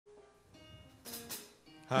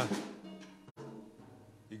Huh?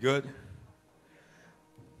 You good?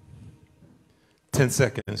 10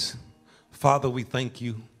 seconds. Father, we thank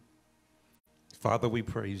you. Father, we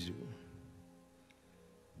praise you.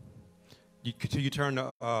 Could you turn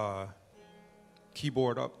the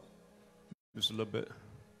keyboard up just a little bit?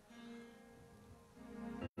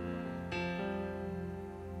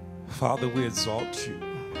 Father, we exalt you.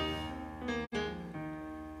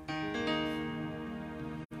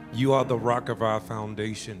 You are the rock of our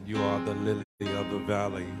foundation. You are the lily of the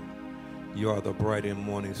valley. You are the bright and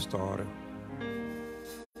morning star.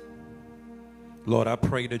 Lord, I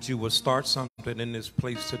pray that you will start something in this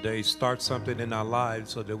place today, start something in our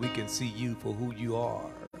lives so that we can see you for who you are.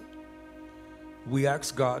 We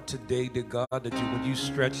ask God today, that God, that you, when you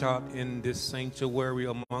stretch out in this sanctuary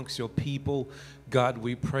amongst your people, God,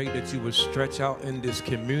 we pray that you would stretch out in this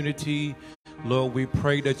community. Lord, we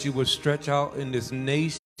pray that you would stretch out in this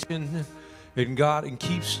nation, and God, and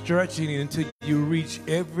keep stretching until you reach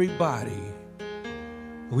everybody.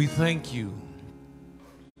 We thank you.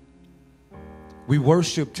 We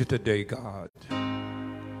worship you today, God.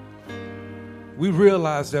 We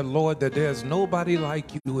realize that, Lord, that there's nobody like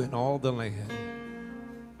you in all the land.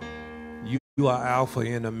 You are Alpha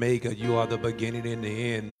and Omega. You are the beginning and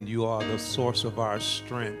the end. You are the source of our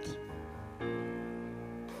strength.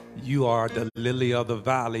 You are the lily of the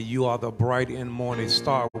valley. You are the bright and morning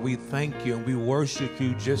star. We thank you and we worship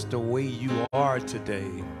you just the way you are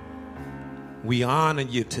today. We honor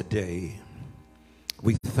you today.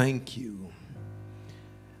 We thank you.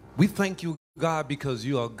 We thank you, God, because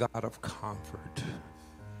you are God of comfort.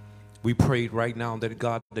 We prayed right now that,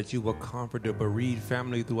 God, that you will comfort the bereaved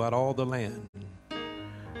family throughout all the land.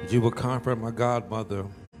 That you will comfort my godmother,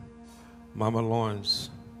 Mama Lawrence,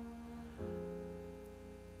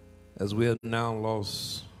 as we have now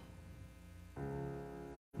lost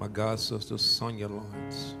my god sister, Sonia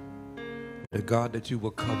Lawrence. That, God, that you will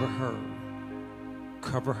cover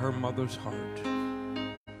her mother's heart,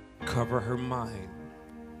 cover her mind.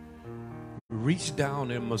 Reach down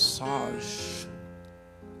and massage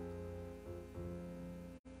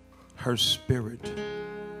her spirit,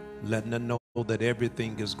 letting her know that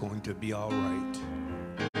everything is going to be all right.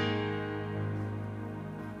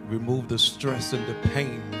 Remove the stress and the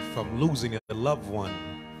pain from losing a loved one.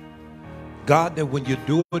 God, that when you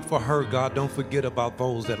do it for her, God, don't forget about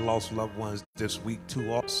those that lost loved ones this week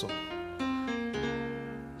too also.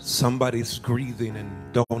 Somebody's grieving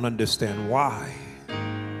and don't understand why.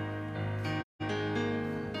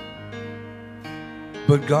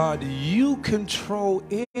 But God, you control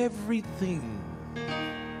everything.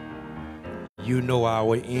 You know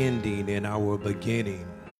our ending and our beginning.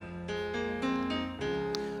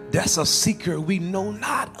 That's a secret we know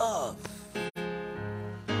not of.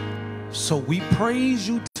 So we praise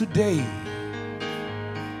you today.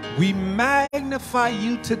 We magnify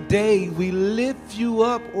you today. We lift you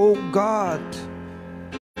up, oh God,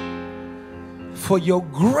 for your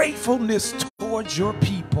gratefulness towards your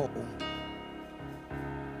people.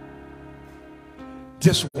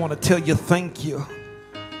 Just want to tell you thank you.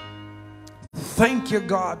 Thank you,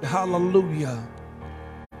 God. Hallelujah.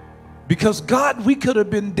 Because, God, we could have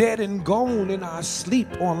been dead and gone in our sleep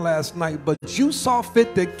on last night, but you saw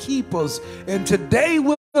fit to keep us. And today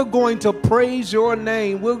we're going to praise your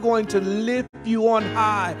name. We're going to lift you on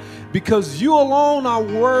high because you alone are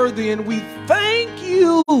worthy, and we thank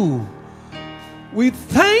you. We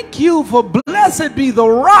thank you for blessed be the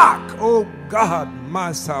rock, oh God,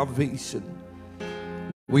 my salvation.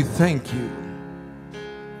 We thank you.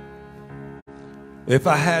 If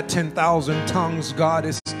I had 10,000 tongues, God,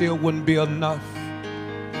 it still wouldn't be enough.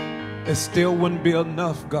 It still wouldn't be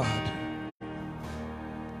enough, God.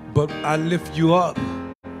 But I lift you up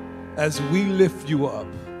as we lift you up.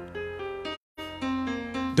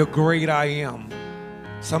 The great I am.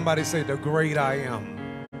 Somebody say, the great I am.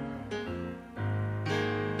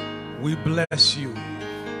 We bless you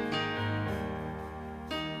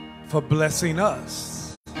for blessing us.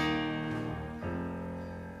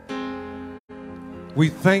 We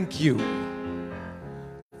thank you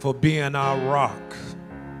for being our rock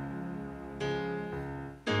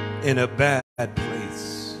in a bad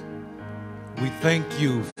place. We thank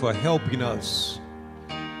you for helping us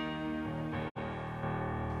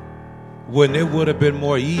when it would have been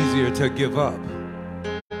more easier to give up.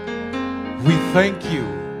 We thank you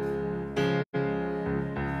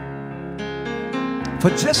for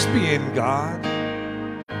just being God.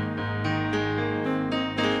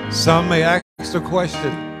 Some may ask the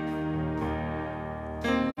question,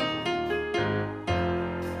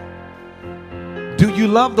 do you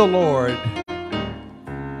love the Lord?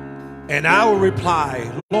 And I will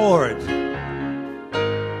reply, Lord,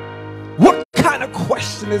 kind of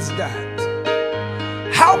question is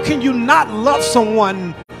that? How can you not love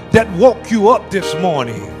someone that woke you up this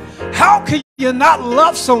morning? How can you not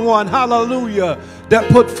love someone, hallelujah, that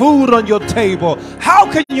put food on your table?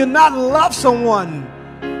 How can you not love someone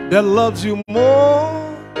that loves you more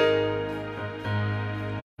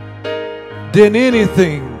than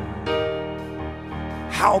anything?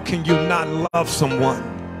 How can you not love someone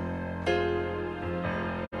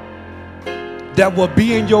that will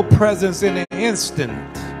be in your presence in an instant?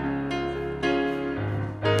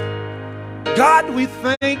 God, we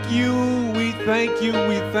thank you, we thank you,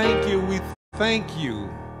 we thank you, we thank you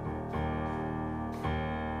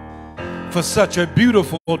for such a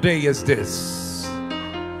beautiful day as this.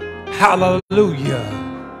 Hallelujah.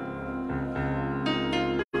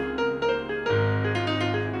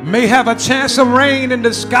 May have a chance of rain in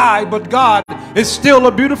the sky, but God, it's still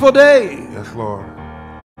a beautiful day. Yes, Lord.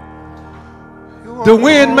 The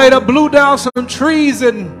wind may have blew down some trees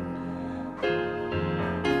and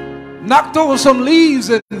knocked over some leaves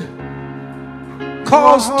and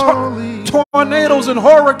caused tornadoes and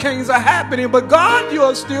hurricanes are happening, but God, you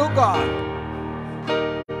are still God.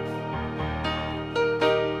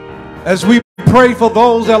 As we pray for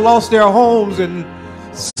those that lost their homes and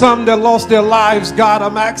some that lost their lives, God,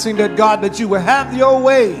 I'm asking that, God, that you will have your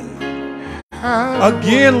way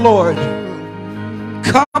again, Lord.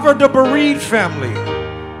 Cover the bereaved family.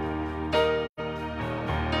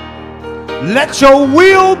 Let your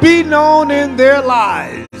will be known in their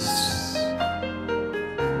lives.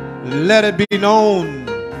 Let it be known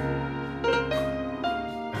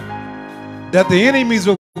that the enemies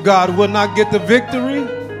of God will not get the victory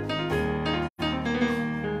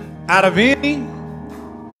out of any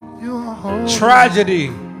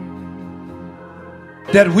tragedy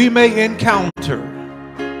that we may encounter.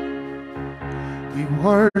 We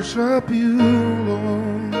worship you,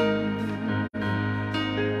 Lord.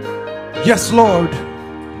 Yes, Lord.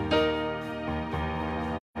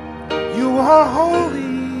 You are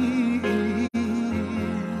holy.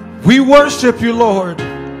 We worship you, Lord.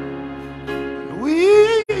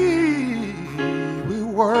 We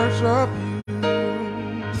worship you.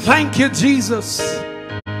 Thank you, Jesus.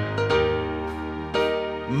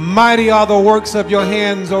 Mighty are the works of your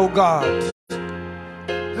hands, O God.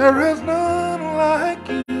 There is none like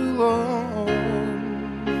you, Lord.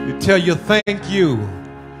 We tell you thank you.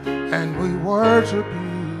 And we worship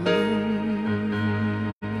you.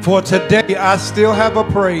 For today I still have a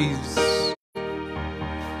praise.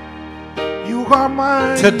 You are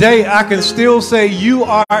mine. Today I can still say you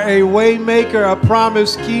are a way maker, a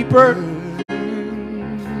promise keeper.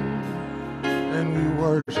 And we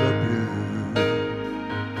worship you.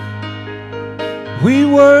 We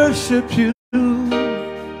worship you.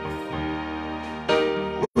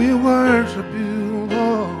 We worship you,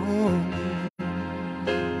 Lord.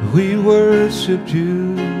 We worship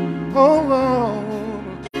you. Oh Lord,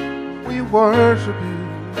 we worship you.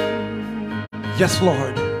 Yes,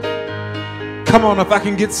 Lord. Come on, if I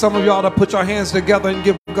can get some of y'all to put your hands together and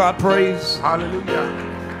give God praise. Hallelujah.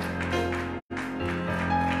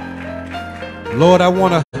 Lord, I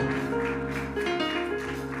want to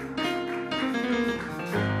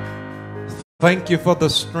thank you for the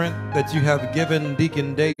strength that you have given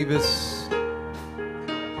Deacon Davis.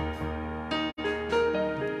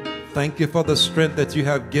 Thank you for the strength that you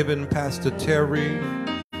have given Pastor Terry,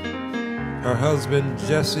 her husband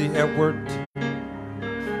Jesse Edward.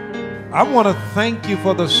 I want to thank you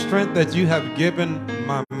for the strength that you have given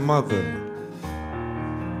my mother.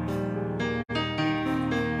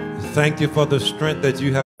 Thank you for the strength that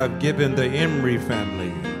you have given the Emery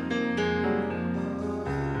family.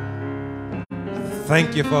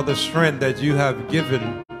 Thank you for the strength that you have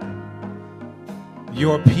given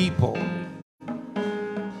your people.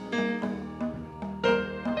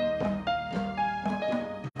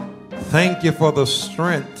 Thank you for the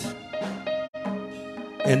strength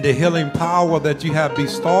and the healing power that you have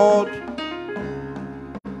bestowed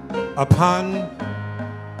upon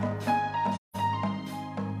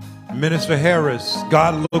Minister Harris.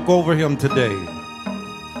 God, look over him today.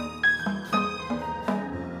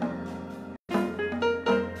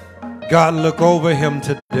 God, look over him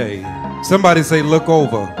today. Somebody say, look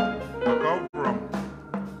over. Look over him.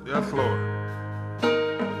 Yes, Lord.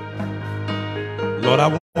 Lord, I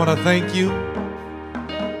want to thank you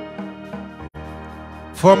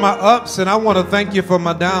for my ups, and I want to thank you for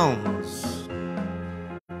my downs.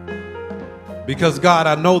 Because, God,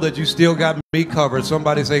 I know that you still got me covered.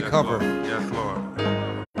 Somebody say, covered. Yes, Lord.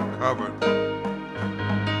 Covered.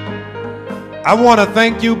 I want to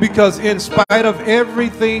thank you because in spite of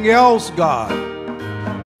everything else, God,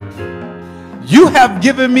 you have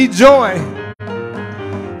given me joy.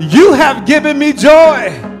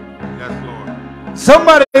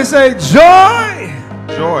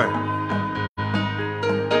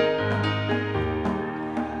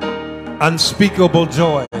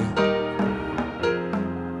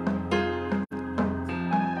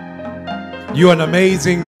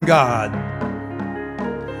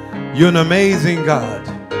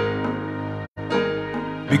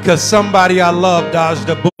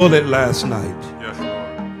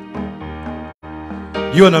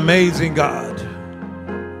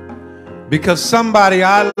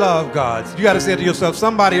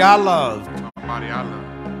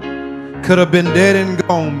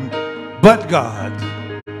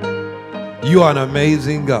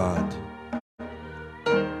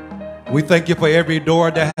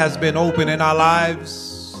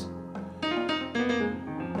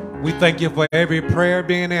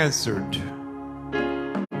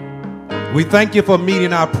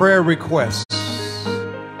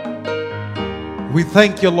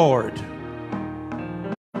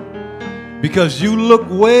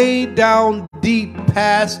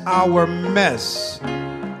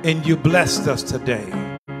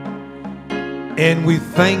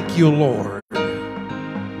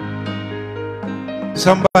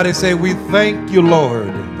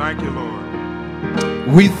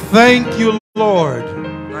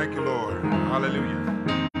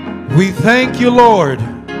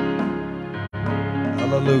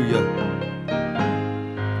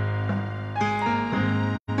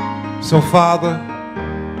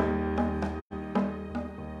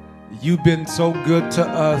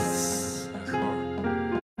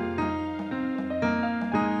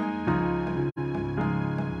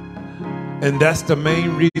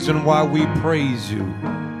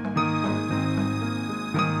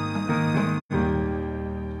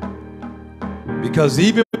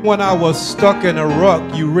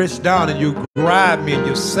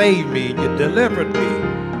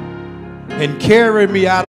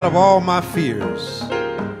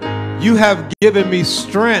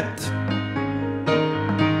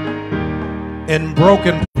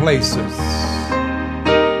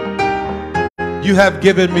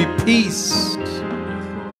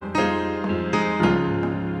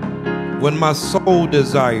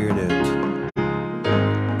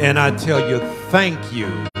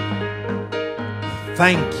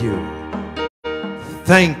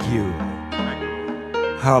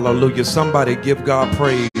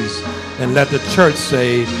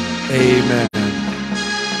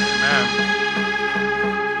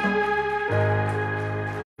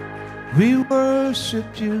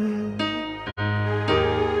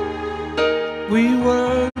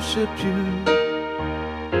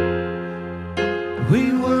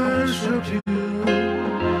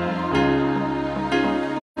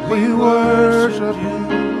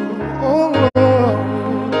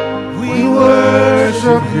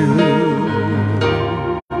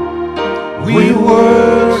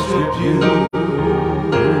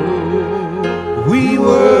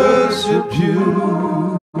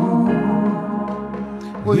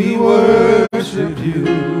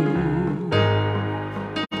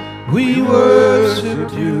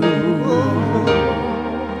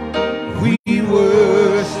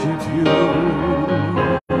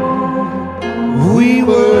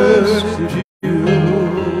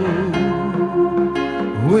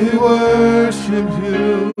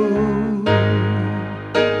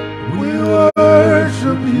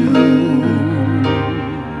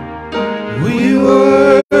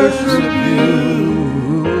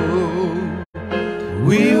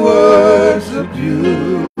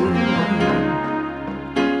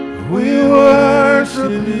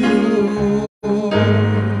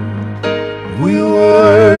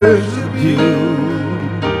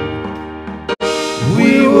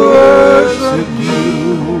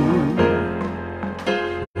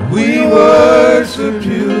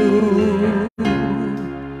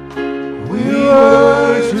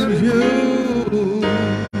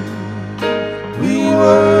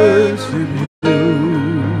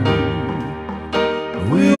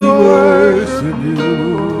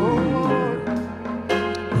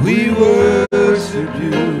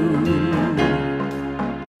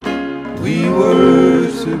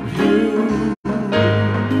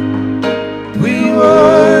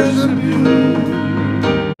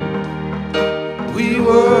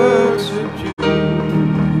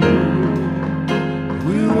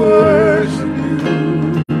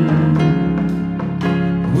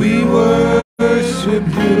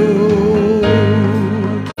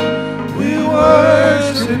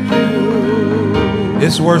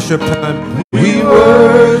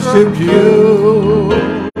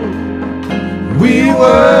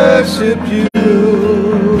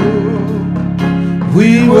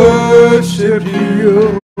 worship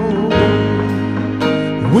you.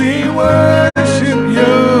 We worship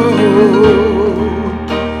you.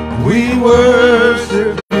 We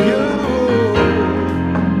worship you.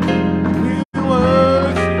 We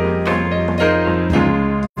worship.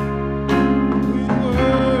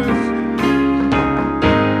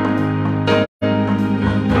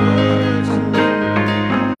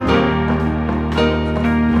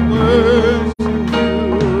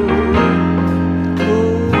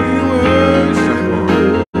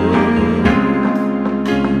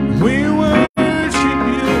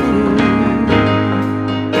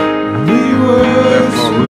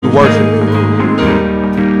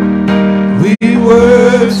 We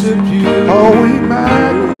worship you. Oh, we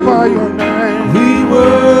magnify your name. We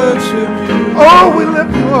worship you. Oh, we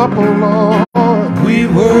lift you up, oh Lord. We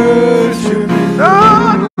worship you.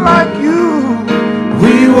 None like you.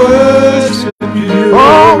 We worship you.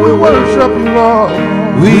 Oh, we worship you, Lord.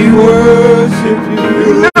 We worship you. We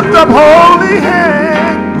lift up holy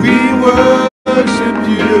hands. We worship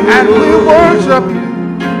you. And we worship you.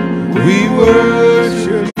 We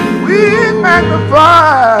worship you. We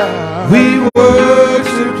magnify. We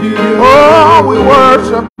worship you. Oh, we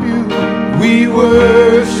worship you. We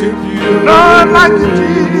worship you. None like you,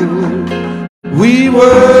 Jesus. We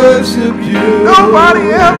worship you.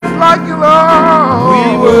 Nobody else like you, Lord. We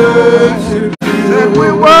worship you. And we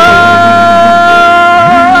worship you.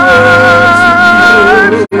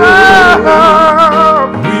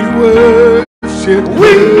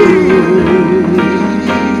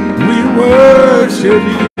 We worship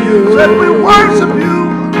you. Said we worship you.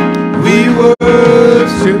 We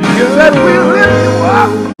worship you. Said we lift you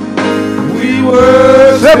up. We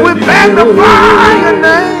worship. Said we magnify your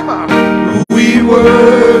name. We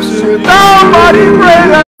worship. Nobody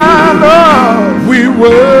greater than Lord. We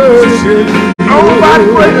worship. Nobody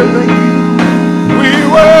greater than you. We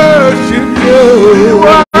worship you. We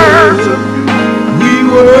worship you. We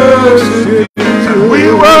worship you. We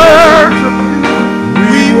worship you.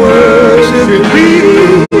 We worship you. We worship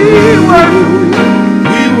you.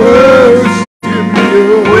 We worship you.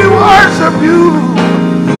 We worship you.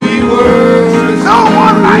 We worship. No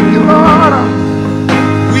one like you, Lord.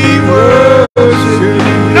 We worship you.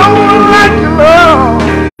 No one like you, Lord.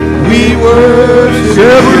 We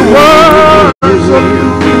worship. We worship you.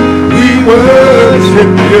 We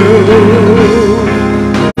worship you.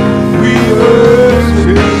 We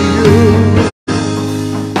worship you.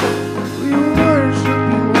 We worship you.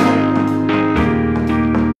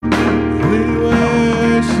 We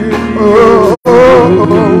worship you. Oh, oh,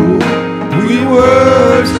 oh. We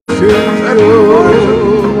worship you.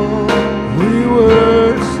 We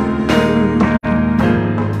worship you.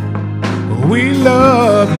 We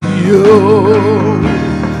love you.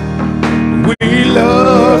 We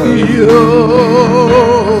love you.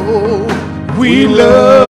 We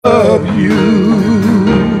love you.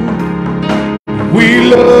 We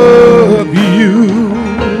love you.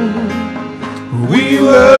 We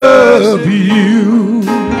love you.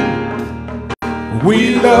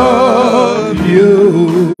 We love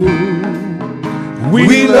you.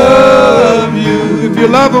 We love you. If you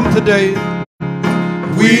love him today,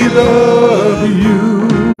 we love you.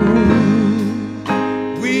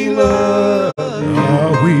 We love you.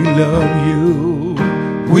 Oh, we love you.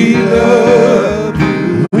 We love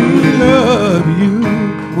you. We love you.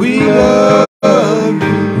 We love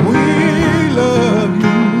you. We love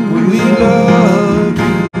you. We love you. We love you.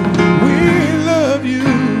 We love you. We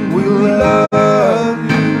love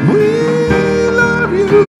you. We love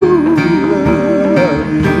you.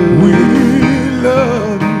 Love you. We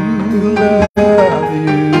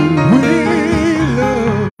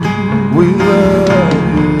love you. We love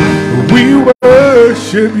you. We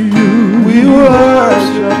worship you. We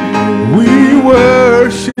worship you. We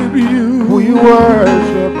worship you. We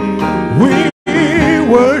worship you. We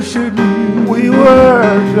worship you. We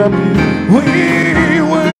worship you. We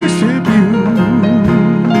worship you.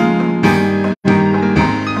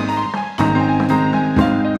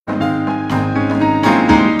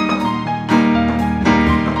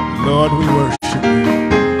 Lord, we worship you.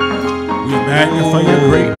 We magnify your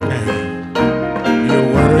great name. You're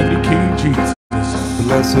worthy, King Jesus.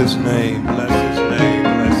 Bless his name. Bless his name.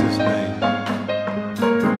 Bless his name.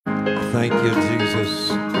 Thank you, Jesus.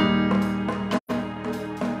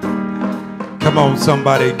 Come on,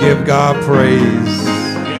 somebody, give God praise.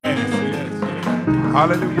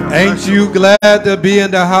 Hallelujah. Ain't you glad to be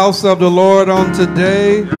in the house of the Lord on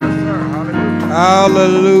today? Yes, sir.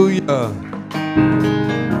 Hallelujah. Hallelujah.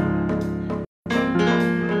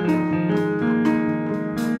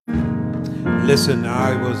 Listen,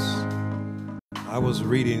 I was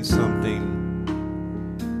reading something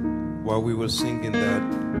while we were singing that.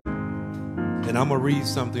 And I'm going to read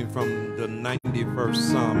something from the 91st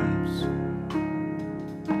Psalms.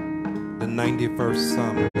 The 91st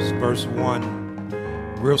Psalms, verse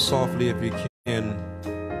 1. Real softly if you can.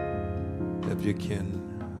 If you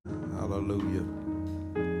can. Hallelujah.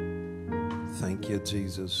 Thank you,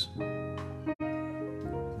 Jesus.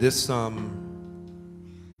 This psalm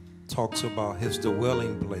talks about his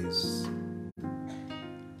dwelling place.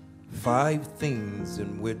 5 things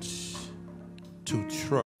in which to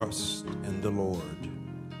trust in the Lord.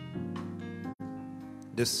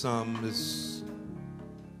 This psalm is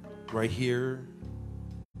right here,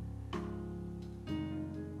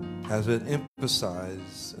 has been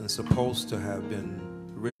emphasized and supposed to have been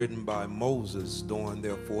written by Moses during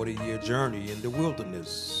their 40-year journey in the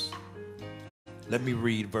wilderness. Let me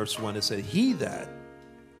read verse 1. It said, he that,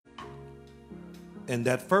 and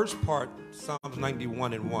that first part, Psalms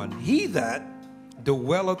 91 and 1, he that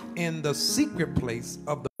dwelleth in the secret place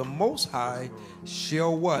of the Most High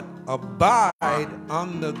shall what? Abide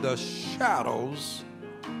under the shadows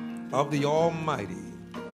of the Almighty.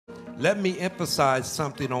 Let me emphasize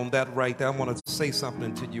something on that right there. I want to say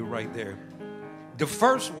something to you right there. The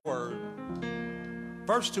first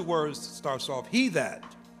two words starts off, he that.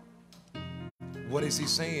 What is he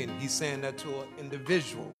saying? He's saying that to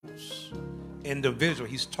individuals. Individual,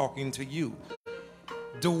 he's talking to you.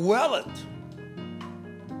 Dwelleth.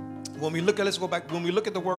 When we look at, let's go back. When we look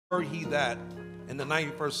at the word he that, in the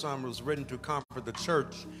 91st Psalm was written to comfort the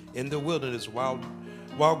church in the wilderness while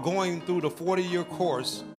going through the 40-year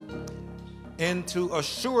course, and to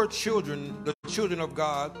assure the children of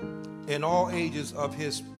God in all ages of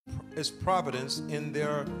his providence in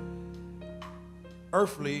their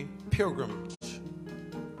earthly pilgrimage.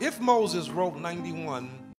 If Moses wrote 91,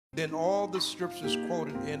 then all the scriptures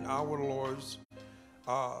quoted in our Lord's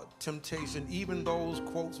temptation, even those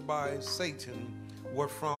quotes by Satan, were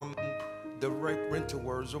from the written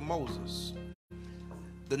words of Moses.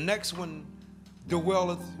 The next one,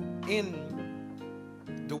 dwelleth in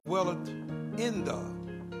the.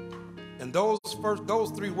 And those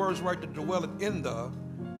 3 words right there, dwelleth in the,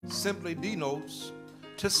 simply denotes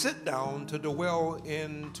to sit down, to dwell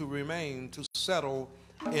in, to remain, to settle,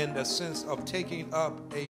 in the sense of taking up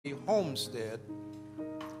a homestead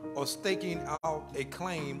or staking out a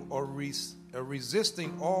claim or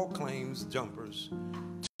resisting all claims jumpers,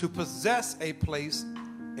 to possess a place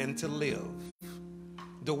and to live,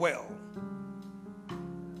 dwell.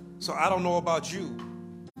 So I don't know about you,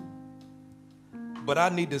 but I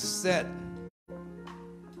need to set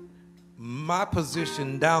my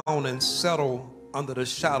position down and settle under the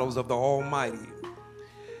shadows of the Almighty.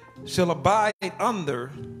 Shall abide under,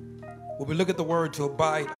 when we look at the word to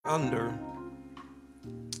abide under,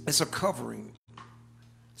 it's a covering.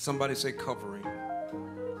 Somebody say covering.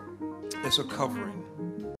 It's a covering.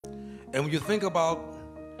 And when you think about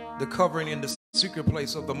the covering in the secret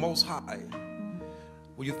place of the Most High,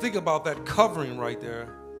 when you think about that covering right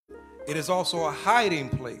there, it is also a hiding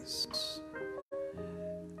place.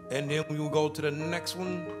 And then we will go to the next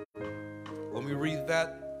one. When we read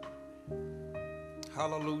that,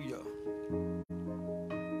 hallelujah.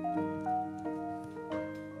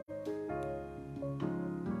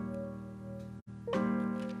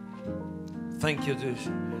 Thank you, Jesus.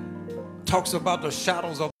 Talks about the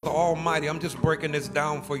shadows of the Almighty. I'm just breaking this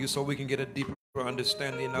down for you so we can get a deeper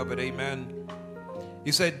understanding of it. Amen.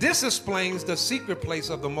 He said, this explains the secret place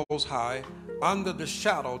of the Most High under the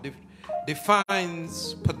shadow,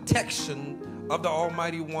 defines protection of the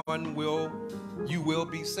Almighty One. You will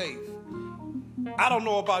be safe. I don't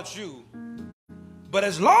know about you, but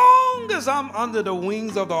as long as I'm under the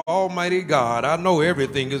wings of the Almighty God, I know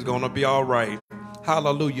everything is going to be all right.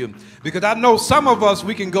 Hallelujah. Because I know some of us,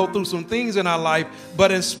 we can go through some things in our life,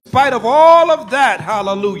 but in spite of all of that,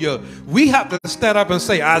 hallelujah, we have to stand up and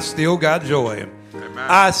say, I still got joy. Amen.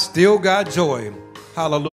 I still got joy.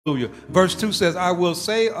 Hallelujah. Verse 2 says, I will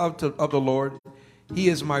say of the Lord, he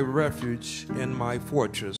is my refuge and my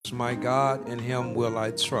fortress, my God, in him will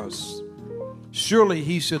I trust. Surely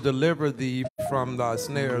he shall deliver thee from the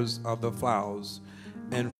snares of the fowls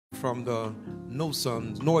and from the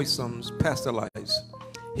noisome pestilence.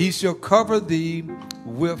 He shall cover thee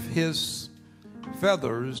with his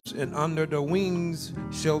feathers, and under the wings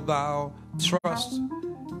shalt thou trust.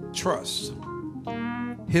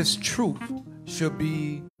 His truth shall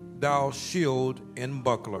be thou shield and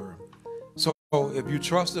buckler. So if you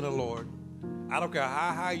trust in the Lord, I don't care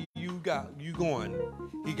how high you going,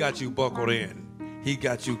 he got you buckled in. He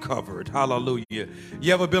got you covered. Hallelujah.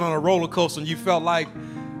 You ever been on a roller coaster and you felt like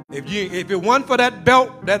If it wasn't for that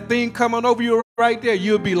belt, that thing coming over you right there,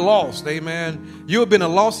 you'll be lost, amen. You'll been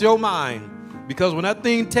lost your mind. Because when that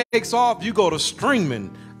thing takes off, you go to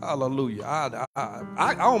streaming. Hallelujah.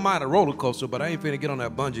 I don't mind a roller coaster, but I ain't finna get on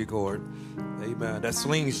that bungee cord. Amen. That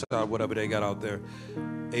slingshot, whatever they got out there.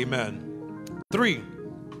 Amen. 3.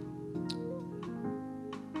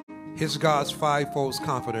 His God's fivefold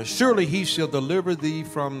confidence. Surely he shall deliver thee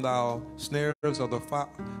from the snares of the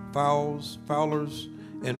fowlers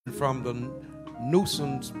and from the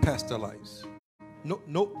nuisance pestilence.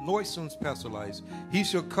 Noisome pestilence. He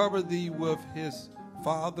shall cover thee with his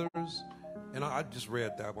fathers. And I just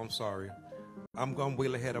read that. I'm sorry. I'm going way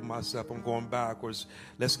ahead of myself. I'm going backwards.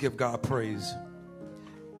 Let's give God praise.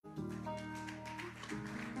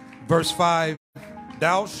 Verse 5.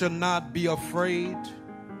 Thou shalt not be afraid.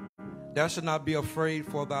 Thou shalt not be afraid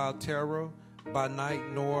for thy terror by night,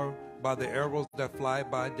 nor by the arrows that fly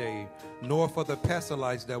by day, nor for the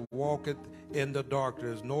pestilence that walketh in the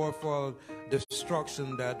darkness, nor for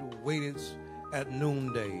destruction that waiteth at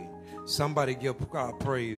noonday. Somebody give God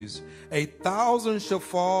praise. 1,000 shall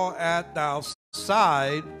fall at thy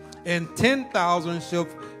side, and 10,000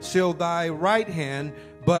 shall thy right hand,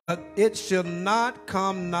 but it shall not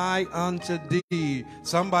come nigh unto thee.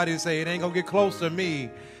 Somebody say, it ain't gonna get close to me.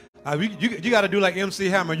 You got to do like MC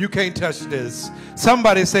Hammer. You can't touch this.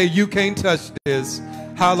 Somebody say, you can't touch this.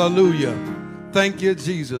 Hallelujah. Thank you,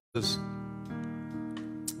 Jesus.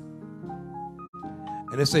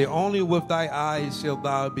 And they say, only with thy eyes shalt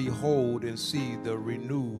thou behold and see the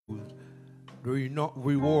renewed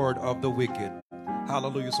reward of the wicked.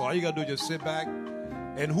 Hallelujah. So all you got to do is just sit back.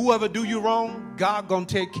 And whoever do you wrong, God going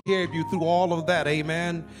to take care of you through all of that.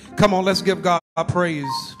 Amen. Come on, let's give God praise.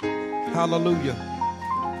 Hallelujah.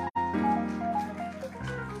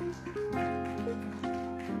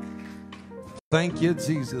 Thank you,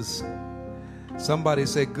 Jesus. Somebody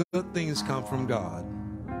say, good things come from God.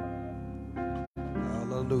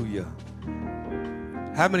 Hallelujah.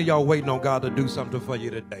 How many of y'all waiting on God to do something for you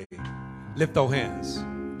today? Lift those hands.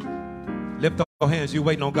 Lift those hands. You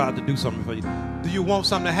waiting on God to do something for you. Do you want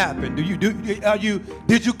something to happen?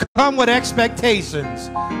 Did you come with expectations?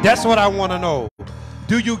 That's what I want to know.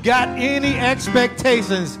 Do you got any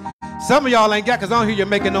expectations? Some of y'all ain't got, because I don't hear you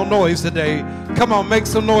making no noise today. Come on, make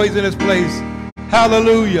some noise in this place.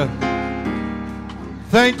 Hallelujah.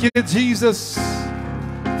 Thank you, Jesus.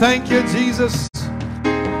 Thank you, Jesus.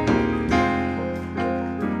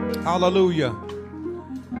 Hallelujah.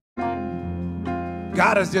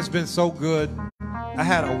 God has just been so good. I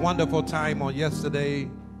had a wonderful time on yesterday.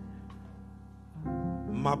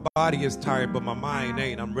 My body is tired, but my mind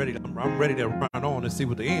ain't. I'm ready to run on and see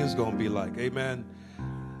what the end's going to be like. Amen.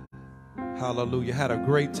 Hallelujah. Had a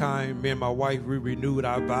great time. Me and my wife, we renewed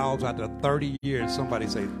our vows after 30 years. Somebody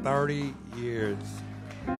say 30 years.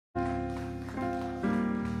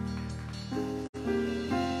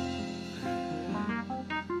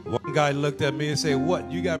 One guy looked at me and said,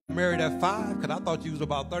 what, you got married at 5? Because I thought you was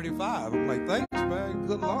about 35. I'm like, thanks, man.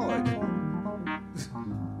 Good Lord.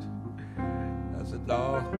 I said,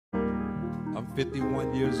 no, I'm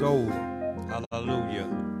 51 years old. Hallelujah.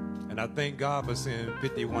 And I thank God for saying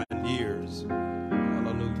 51 years.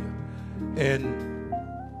 Hallelujah. And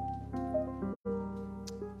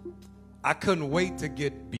I couldn't wait to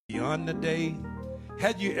get beyond the day.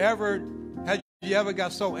 Had you ever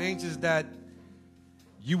got so anxious that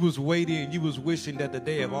you was waiting and you was wishing that the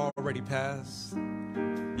day have already passed?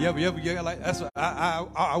 You ever like that's what,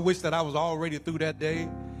 I wish that I was already through that day.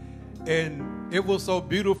 And it was so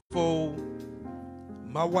beautiful.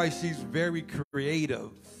 My wife, she's very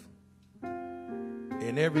creative.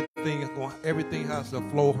 And everything has to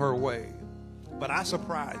flow her way. But I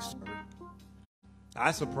surprised her.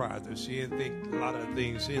 I surprised her. She didn't think a lot of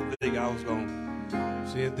things. She didn't think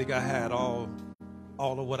she didn't think I had all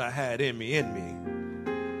of what I had in me.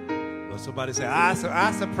 But somebody say, I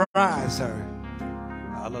surprised her.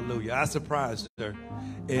 Hallelujah. I surprised her.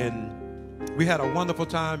 And we had a wonderful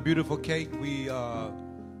time, beautiful cake.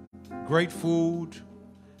 Great food.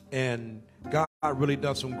 And God really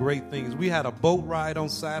done some great things. We had a boat ride on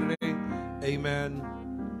Saturday. Amen.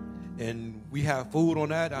 And we had food on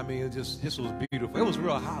that. I mean, this was beautiful. It was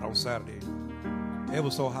real hot on Saturday. It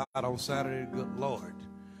was so hot on Saturday, good Lord.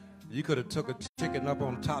 You could have took a chicken up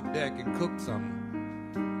on top deck and cooked something.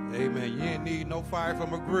 Amen. You didn't need no fire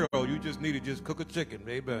from a grill. You just needed to cook a chicken.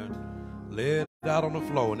 Amen. Lay it out on the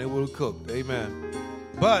floor and it would have cooked. Amen.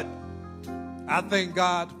 But I thank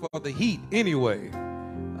God for the heat anyway.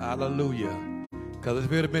 Hallelujah. Because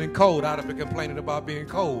if it had been cold, I'd have been complaining about being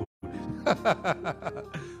cold.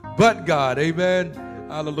 But God, amen.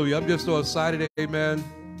 Hallelujah. I'm just so excited, amen.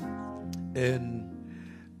 And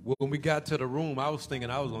when we got to the room, I was thinking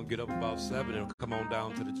I was going to get up about 7 and come on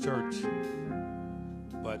down to the church.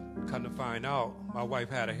 But come to find out, my wife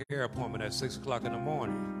had a hair appointment at 6 o'clock in the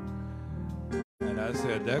morning. And I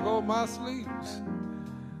said, there go my sleep.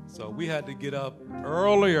 So we had to get up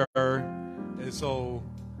earlier. And so,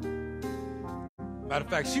 matter of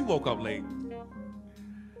fact, she woke up late.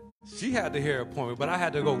 She had the hair appointment, but I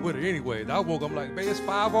had to go with her anyway. I woke up like, babe, it's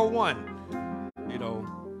 5:01. You know,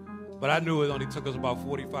 but I knew it only took us about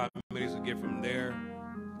 45 minutes to get from there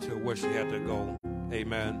to where she had to go.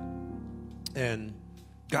 Amen. And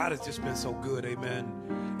God has just been so good. Amen.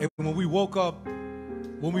 And when we woke up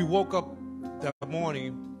that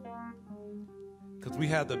morning, because we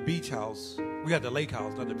had the beach house, we had the lake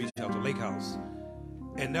house, not the beach house, the lake house.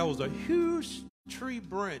 And there was a huge tree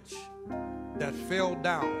branch that fell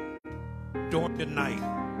down during the night.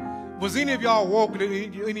 Was any of y'all woke, any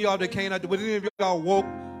of y'all that came out, was any of y'all woke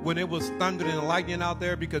when it was thunder and lightning out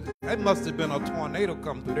there? Because it must have been a tornado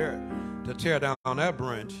come through there to tear down that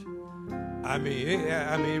branch. I mean,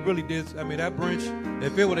 it really did. I mean, that branch,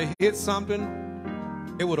 if it would have hit something,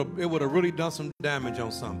 it would have really done some damage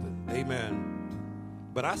on something. Amen.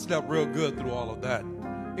 But I slept real good through all of that.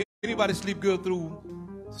 Anybody sleep good through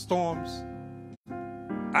storms?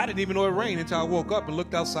 I didn't even know it rained until I woke up and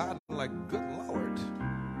looked outside and like, good Lord.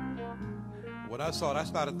 When I saw it, I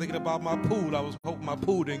started thinking about my pool. I was hoping my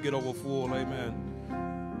pool didn't get over full. Amen.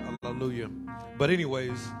 Hallelujah. But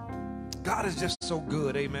anyways, God is just so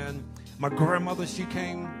good. Amen. My grandmother, she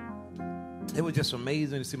came. It was just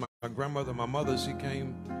amazing to see my grandmother, my mother, she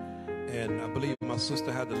came. And I believe my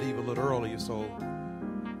sister had to leave a little earlier, so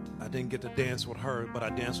I didn't get to dance with her, but I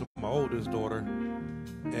danced with my oldest daughter.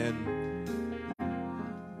 And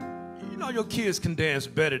you know your kids can dance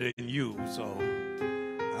better than you, so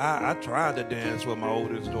I tried to dance with my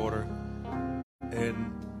oldest daughter.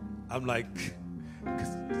 And I'm like,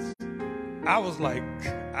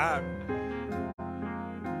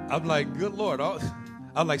 I'm like, good Lord.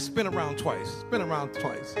 I'm like, spin around twice.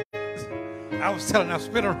 I was telling her,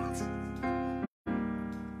 spin around.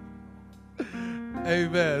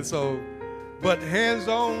 Amen. So, but hands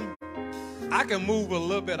on, I can move a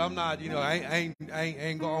little bit. I'm not, I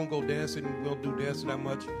ain't gonna go dancing. We don't do dancing that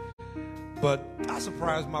much. But I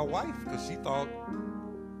surprised my wife because she thought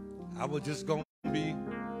I was just gonna be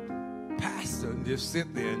pastor and just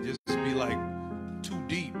sit there and just be like too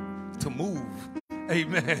deep to move.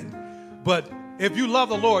 Amen. But if you love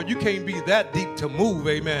the Lord, you can't be that deep to move.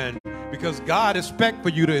 Amen. Because God expects for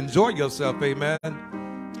you to enjoy yourself. Amen.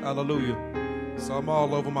 Hallelujah. So I'm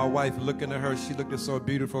all over my wife looking at her. She looked so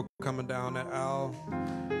beautiful coming down that aisle.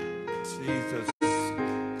 Jesus.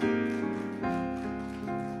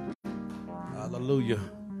 Hallelujah.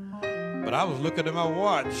 But I was looking at my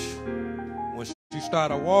watch. When she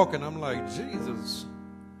started walking, I'm like, Jesus.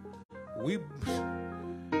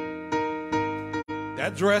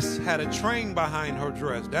 That dress had a train behind her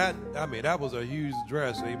dress. That was a huge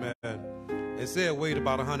dress. Amen. It said it weighed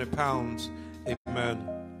about 100 pounds. Amen.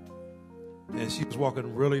 And she was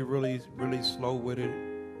walking really, really, really slow with it.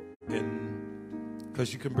 And because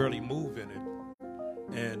she could barely move in it.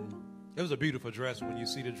 And it was a beautiful dress. When you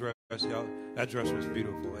see the dress, y'all, that dress was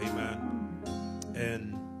beautiful. Amen.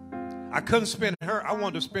 And I couldn't spin her. I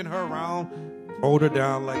wanted to spin her around, hold her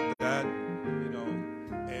down like that,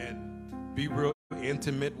 and be real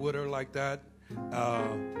intimate with her like that.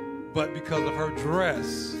 But because of her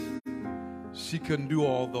dress, she couldn't do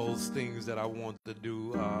all those things that I wanted to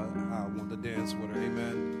do. I want to dance with her.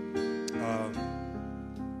 Amen.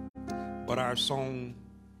 But our song,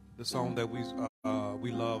 the song that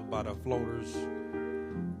we love by the Floaters,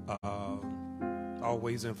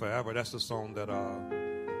 Always and Forever, that's the song that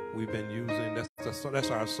we've been using. That's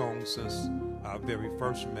our song since our very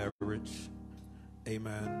first marriage.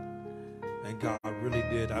 Amen. And God really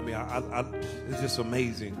did. I mean, it's just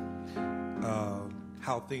amazing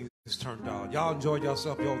how things turned out. Y'all enjoyed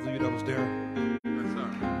yourself, y'all of you that was there? Yes, sir.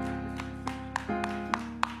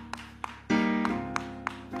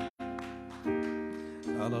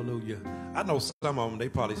 Hallelujah. I know some of them, they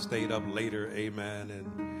probably stayed up later, amen,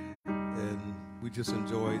 and we just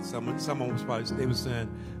enjoyed. Some of them was probably, they were saying,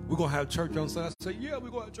 we're going to have church on Sunday. I said, yeah, we're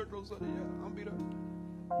going to have church on Sunday. Yeah, I'll be there.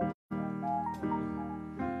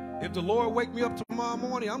 If the Lord wake me up tomorrow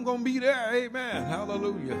morning, I'm going to be there. Amen.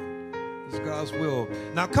 Hallelujah. It's God's will.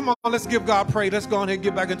 Now, come on, let's give God praise. Let's go ahead and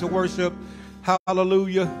get back into worship.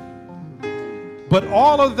 Hallelujah. But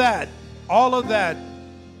all of that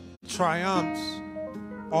triumphs,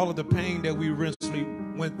 all of the pain that we recently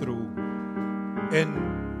went through.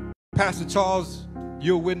 And Pastor Charles,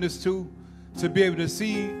 you're a witness too, to be able to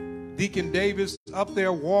see Deacon Davis up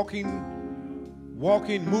there walking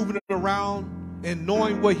walking, moving around, and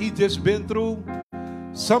knowing what he just been through,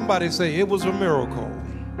 somebody say it was a miracle.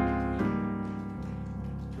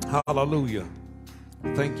 Hallelujah.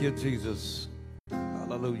 Thank you, Jesus.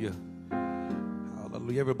 Hallelujah.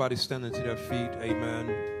 Hallelujah. Everybody standing to their feet.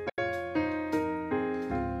 Amen.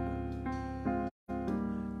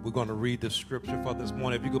 We're going to read the scripture for this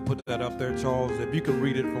morning. If you could put that up there, Charles. If you could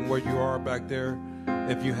read it from where you are back there.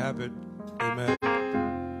 If you have it. Amen.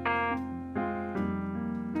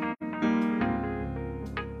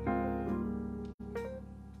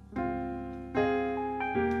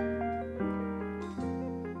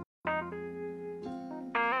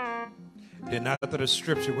 Then after the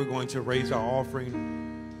scripture, we're going to raise our offering.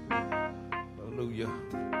 Hallelujah.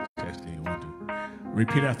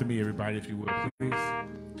 Repeat after me, everybody, if you would, please.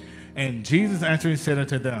 And Jesus answered and said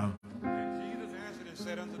unto them,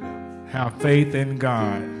 have faith in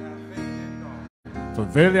God. For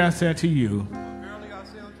verily I say unto you,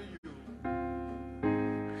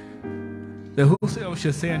 that whosoever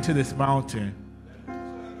shall say unto this mountain,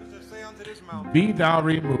 be thou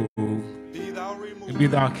removed, and be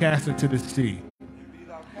thou cast into the sea,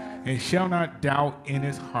 and shall not doubt in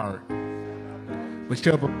his heart, but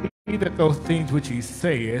shall believe that those things which he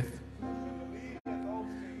saith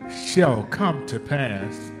shall come to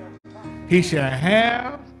pass. He shall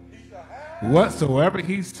have whatsoever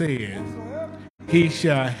he says. He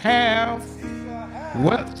shall have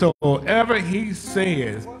whatsoever he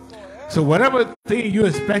says. So whatever thing you're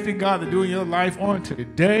expecting God to do in your life on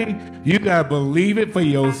today, you got to believe it for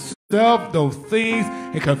yourself, those things,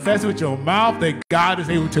 and confess it with your mouth that God is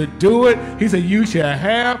able to do it. He said, you shall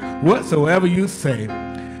have whatsoever you say.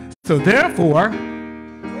 So therefore,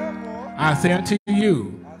 I say unto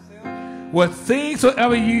you, what things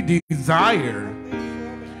soever you desire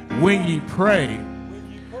when ye pray,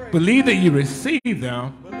 believe that you receive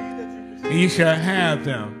them, and you shall have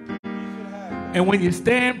them. And when you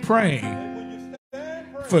stand praying,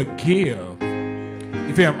 forgive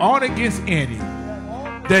if you have aught against any,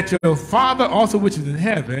 that your Father also which is in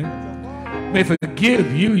heaven may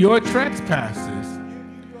forgive you your trespasses.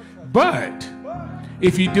 But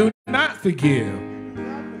if you do not forgive,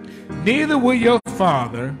 neither will your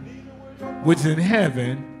Father which is in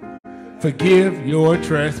heaven forgive your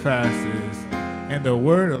trespasses. And the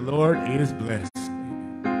word of the Lord is blessed.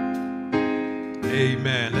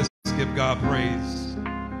 Amen. Let's give God praise.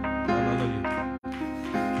 Hallelujah.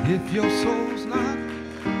 If your soul's not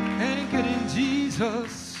anchored in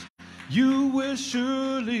Jesus, you will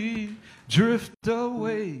surely drift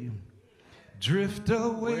away. Drift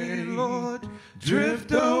away, Lord.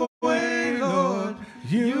 Drift away, Lord.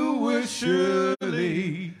 You will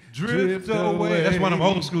surely drift away. That's one of them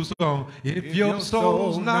old school songs. If your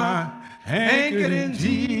soul's not anchored in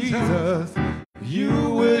Jesus, you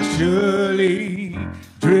will surely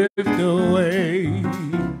drift away.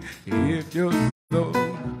 If your soul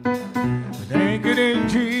is anchored in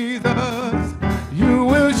Jesus, you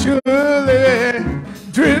will surely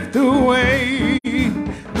drift away.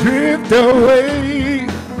 Drift away,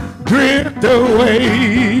 drift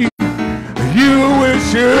away. You will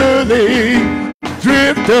surely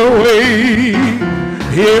drift away.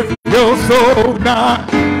 If your soul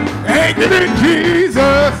not anchored in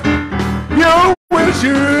Jesus, you will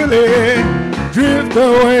surely drift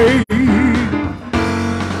away.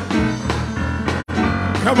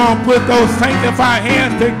 Come on, put those sanctified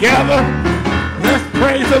hands together. Let's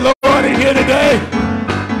praise the Lord in here today.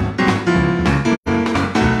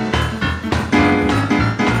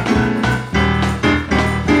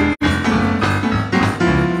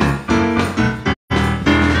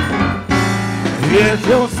 If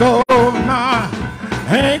your soul not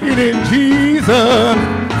anchored in Jesus,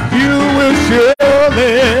 you will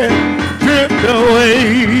surely drift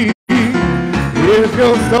away. If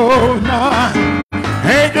your soul not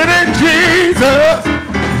anchored in Jesus,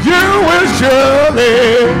 you will surely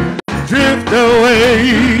drift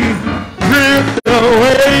away. Drift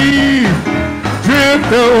away.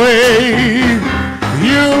 Drift away.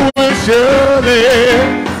 You will surely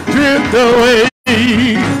drift away.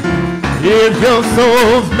 If your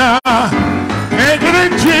soul's not anchored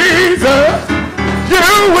in Jesus, you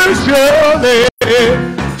will surely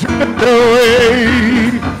drift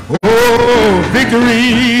away. Oh,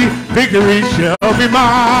 victory, victory shall be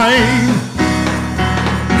mine.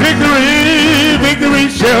 Victory, victory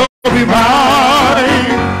shall be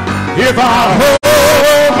mine. If I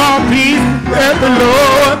hold my peace, let the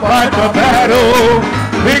Lord fight the battle.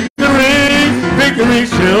 Victory, victory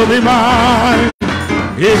shall be mine.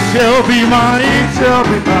 It shall be mine, it shall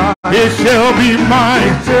be mine, it shall be mine,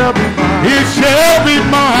 it shall be mine, it shall be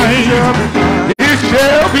mine, it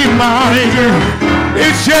shall be mine.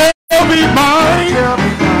 It shall be mine.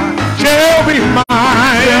 Shall be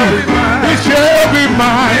mine. It shall be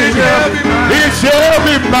mine. It shall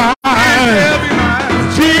be mine.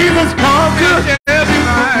 Jesus conquered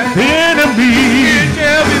the enemy.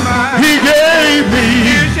 He gave me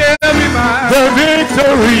the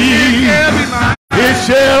victory. It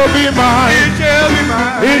shall be mine.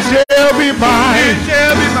 It shall be mine.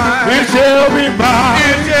 It shall be mine.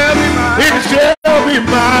 It shall be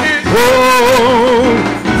mine. Oh,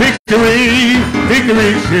 victory,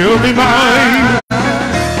 victory shall be mine.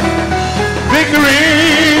 Victory,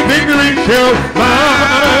 victory shall be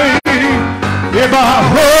mine. If I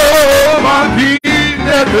hold my peace,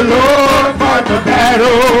 let the Lord fight the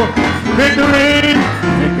battle. Victory,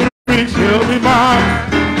 victory shall be mine.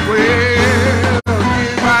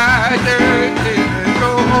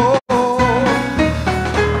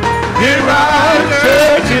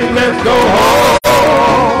 Let's go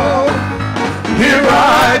home. Get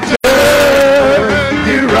right, church.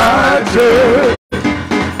 Get right, church.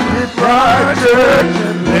 Get right, church.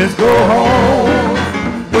 Let's go home.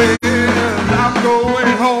 Well, I'm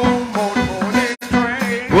going home on morning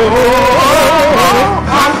train. Oh,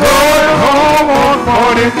 I'm going home on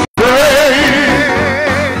morning train.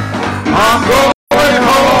 I'm going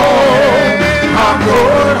home. I'm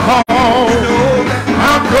going home.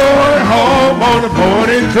 I'm going home on the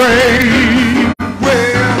morning train.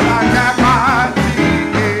 Well, I got my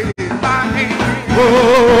ticket in my hand. Oh,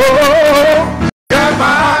 got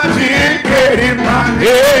my ticket in my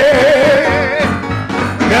hand.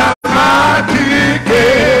 Got my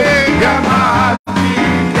ticket. Got my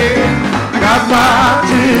ticket. Got my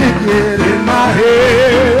ticket in my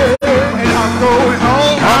head. And I'm going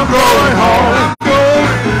home. I'm going home.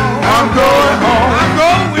 I'm going home. I'm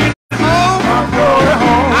going home. I'm going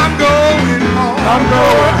home. I'm going home. I'm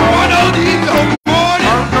going home. One of these old mornings.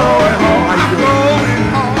 I'm going home. I'm going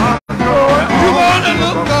home. I'm going home. You want to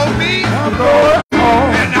look for me? I'm going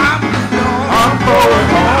home. And I'm going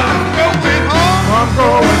home. I'm going home. I'm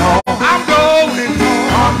going home. I'm going home.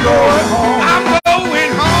 I'm going home. I'm going home. I'm going home.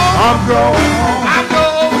 I'm going home. I'm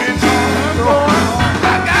going home.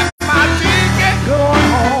 I got my ticket going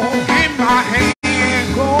home in my hand.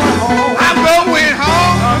 Going home. I'm going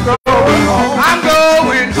home. I'm going home. I'm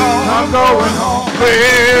going home. I'm going home.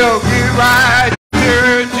 Well, get right,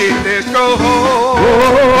 church, and let's go home.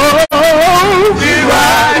 Oh, get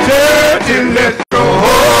right, church, and let's go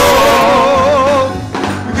home.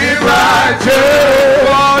 Get right, church.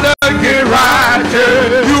 You ought to get right,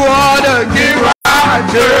 church. You ought to get right,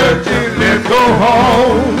 church, and let's go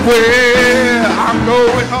home. Well, I'm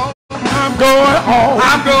going home. I'm going home.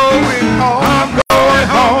 I'm going home. I'm going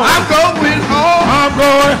home. I'm going home. I'm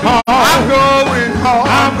going home. I'm going home.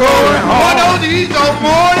 I'm going home. One of these old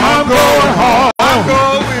mornings. I'm going home. I'm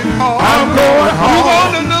going home. I'm going home. You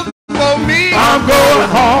want to look for me? I'm going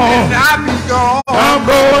home. And I'll be gone. I'm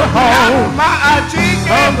going home. My ticket.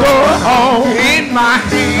 I'm going home. In my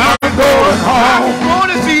hand. I'm going home. I want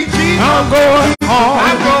to see Jesus. I'm going home.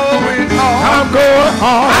 I'm going home. I'm going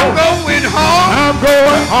home. I'm going home. I'm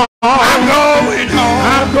going home. I'm going home.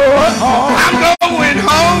 I'm going home. I'm going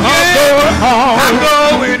home. I'm going home. I'm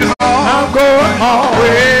going home. I'm going home.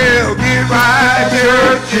 Well, get right,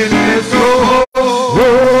 church, and let's go home.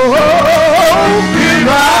 Get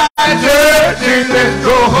right, church, and let's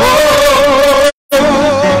go home.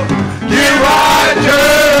 Get right,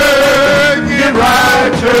 church. Get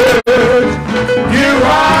right, church. Get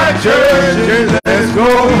right, church, and let's go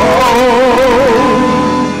home.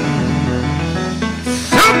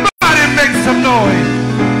 Make some noise,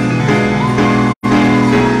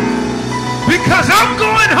 because I'm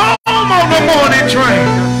going home on the morning train,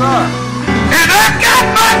 and I got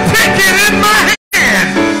my ticket in my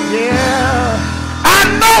hand. Yeah, I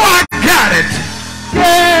know I got it.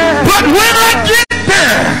 Yeah, but when I get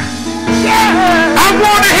there, yeah, I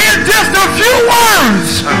want to hear just a few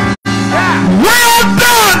words. Yeah. Well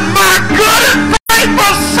done, my good and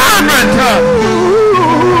faithful servant.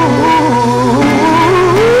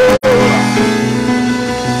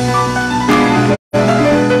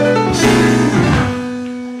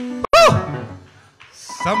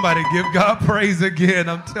 Somebody give God praise again.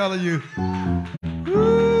 I'm telling you.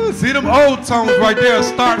 Ooh, see them old tones right there.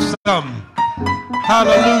 Start something.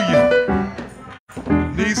 Hallelujah.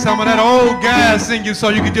 Need some of that old gas in you so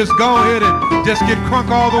you can just go ahead and just get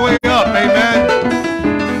crunk all the way up. Amen.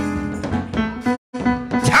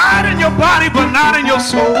 Tired in your body but not in your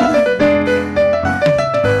soul.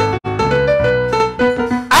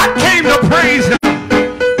 I came to praise him.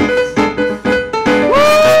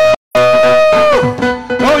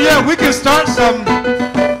 We can start something.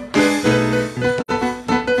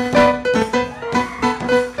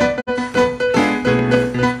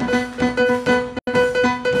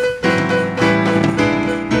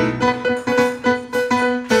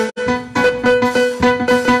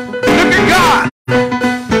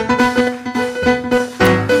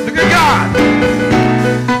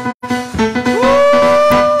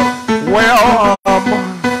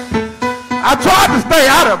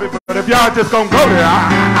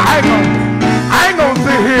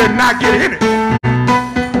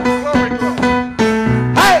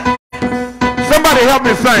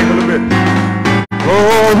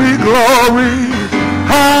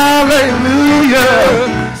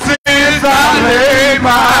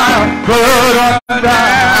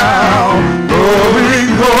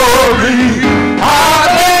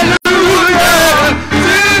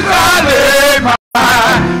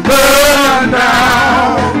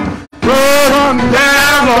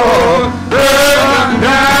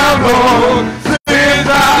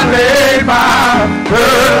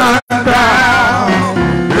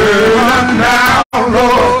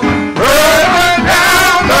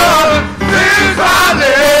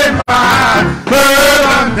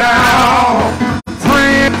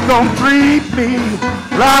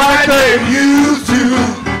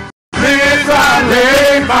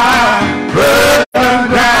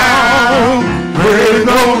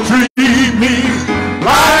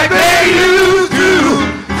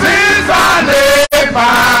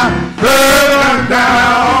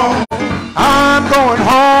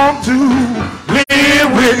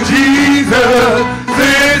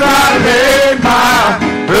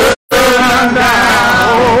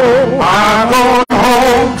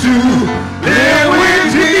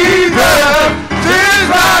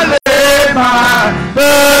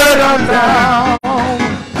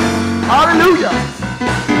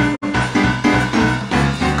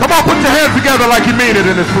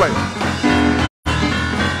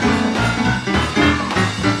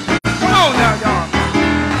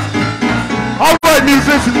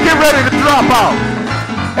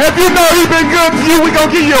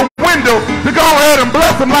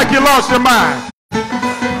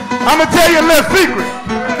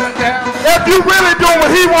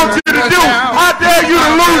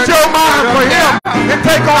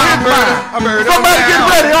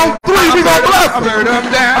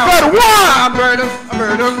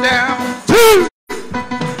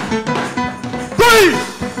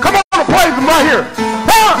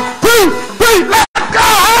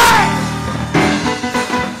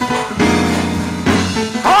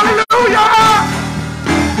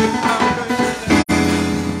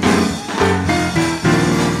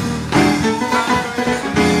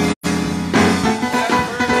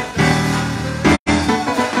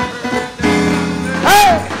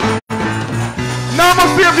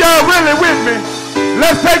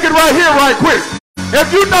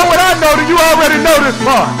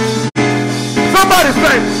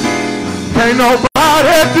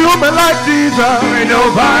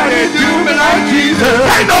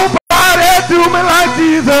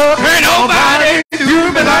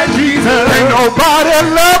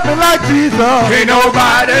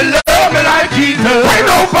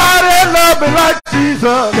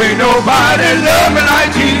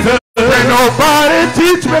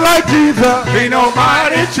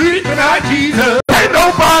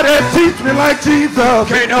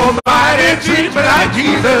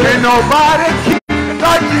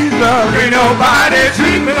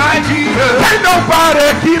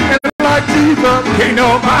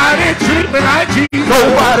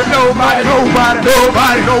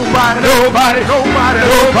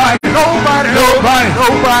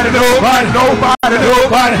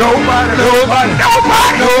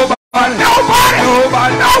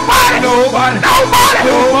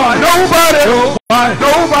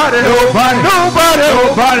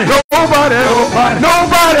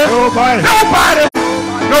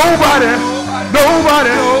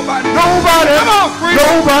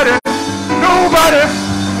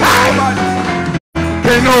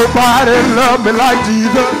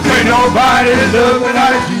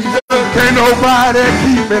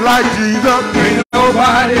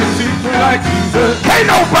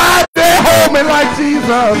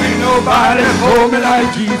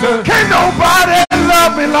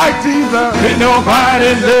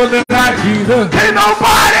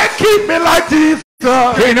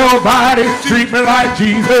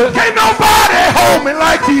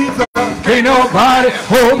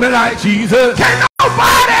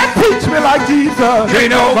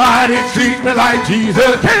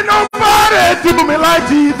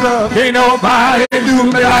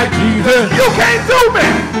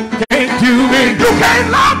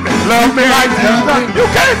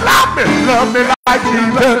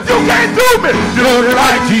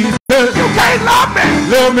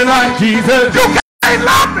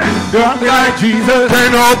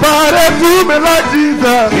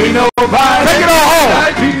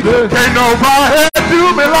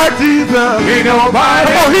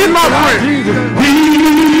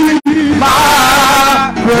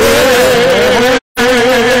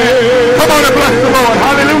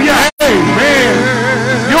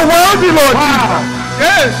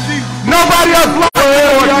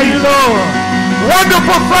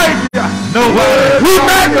 wonderful Savior. Nobody. We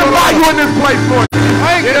magnify you in this place, Lord.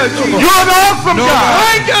 Thank you, Jesus. You're an awesome God.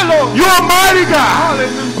 Thank you, Lord. You're a mighty God.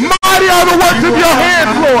 Mighty are the works of your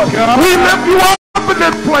hands, Lord. We lift you up in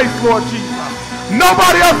this place, Lord Jesus.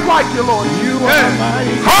 Nobody else like you, Lord. You are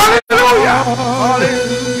mighty. Hallelujah.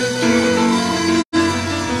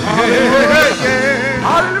 Hallelujah.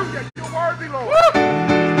 Hallelujah. You're worthy, Lord.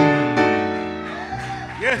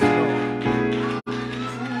 Yes, Lord.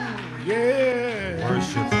 Yeah.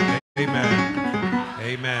 Worship. Amen.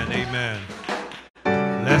 Amen. Amen.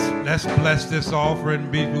 Let's bless this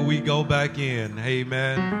offering before we go back in.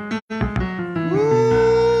 Amen.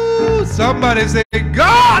 Woo! Somebody say,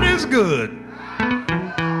 God is good.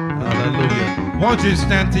 Hallelujah. Won't you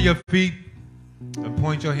stand to your feet and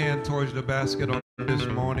point your hand towards the basket on this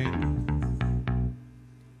morning?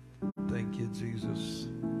 Thank you, Jesus.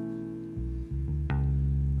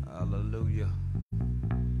 Hallelujah.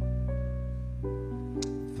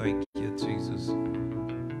 Thank you, Jesus.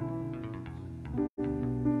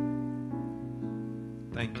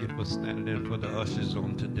 Thank you for standing in for the ushers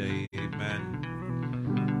on today. Amen.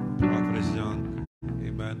 Prophetess Young.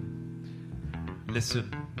 Amen.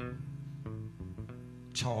 Listen.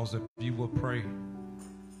 Charles, if you will pray.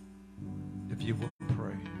 If you will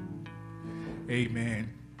pray.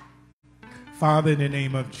 Amen. Father, in the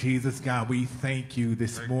name of Jesus, God, we thank you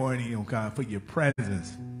this morning, oh God, for your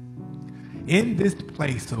presence in this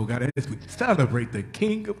place, oh God, as we celebrate the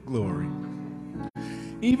King of Glory.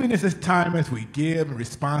 Even at this time as we give in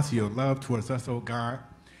response to your love towards us, oh God,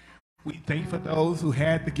 we thank for those who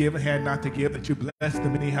had to give and had not to give, that you bless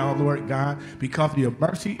them anyhow, Lord God, because of your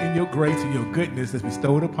mercy and your grace and your goodness that's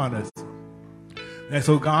bestowed upon us. And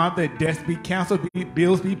so, God, that debts be canceled,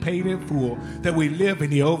 bills be paid in full, that we live in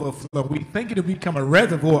the overflow. We thank you to become a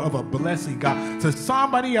reservoir of a blessing, God, to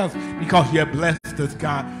somebody else, because you have blessed us,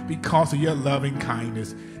 God, because of your loving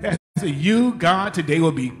kindness. And so you, God, today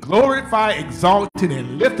will be glorified, exalted,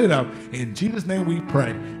 and lifted up. In Jesus' name we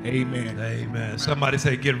pray. Amen. Amen. Somebody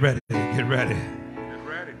say, get ready. Get ready. Get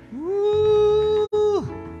ready. Woo.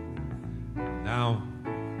 Now,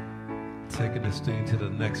 taking this thing to the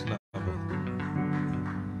next level.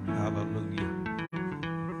 Hallelujah.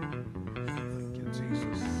 Thank you,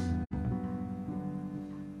 Jesus.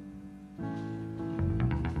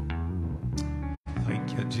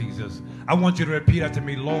 Thank you, Jesus. I want you to repeat after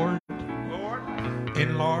me, Lord. Lord,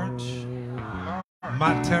 Enlarge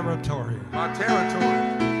my territory. my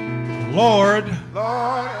territory. Lord,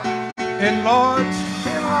 Lord, enlarge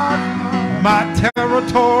enlarge my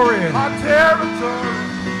territory. my territory.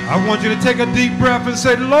 I want you to take a deep breath and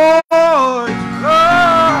say, Lord, Lord,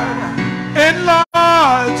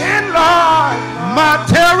 enlarge enlarge my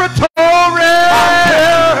territory. my My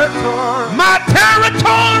territory. territory. My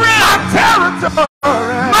territory.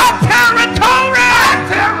 My territory. My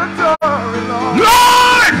territory, Lord.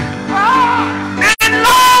 Lord,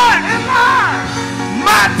 enlarge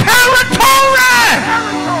my territory.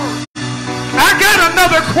 I got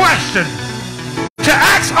another question to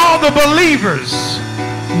ask all the believers.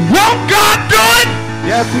 Won't God do it?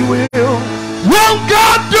 Yes, he will. Won't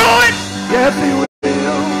God do it? Yes, he will.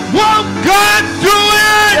 Won't God do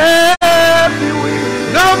it? Yes, he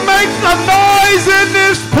will. Now make some noise in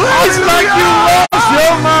this place like you lost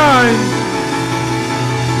your mind.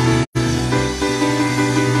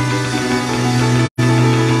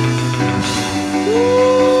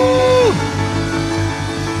 Woo.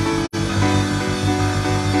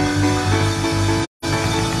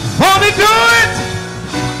 Won't he do it?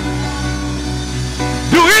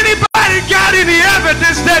 Do anybody got any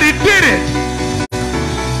evidence that he did it?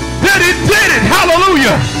 That he did it.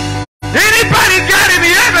 Hallelujah. Anybody got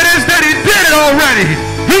any evidence that he did it already?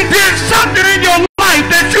 He did something in your life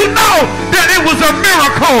that you know that it was a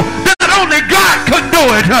miracle, that only God could do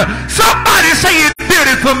it. Somebody say he did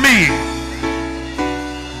it for me.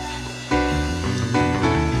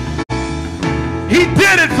 He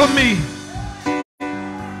did it for me.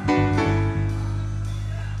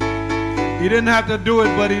 He didn't have to do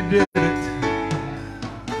it, but he did it.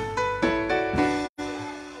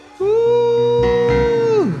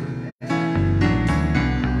 Woo.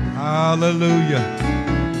 Hallelujah.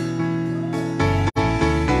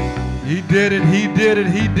 He did it, he did it,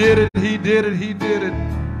 he did it, he did it, he did it.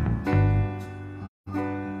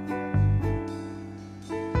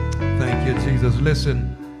 Thank you, Jesus.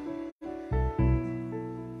 Listen.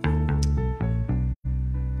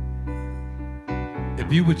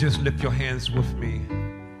 If you would just lift your hands with me,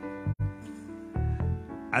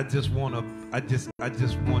 I just want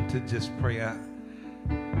to just pray.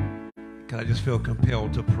 Can I just feel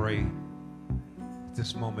compelled to pray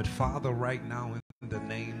this moment? Father, right now in the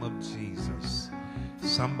name of Jesus.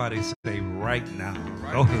 Somebody say right now.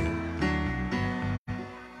 Go ahead.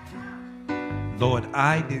 Lord,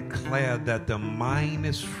 I declare that the mind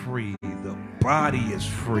is free, the body is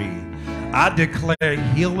free. I declare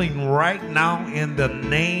healing right now in the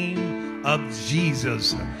name of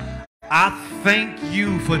Jesus. I thank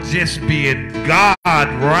you for just being God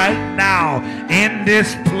right now in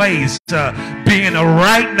this place, being a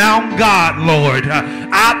right now God, Lord.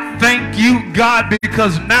 I thank you, God,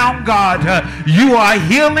 because now, God, you are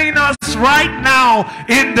healing us right now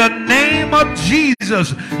in the name of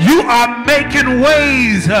Jesus. You are making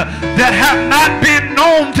ways that have not been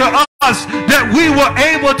known to us that we were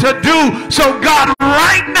able to do. So, God,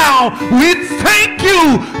 right now, we thank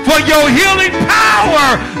you for your healing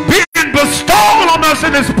power being bestowed on us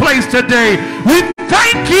in this place today. We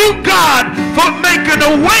thank you, God, for making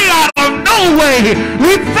a way out of no way.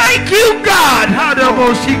 We thank you, God,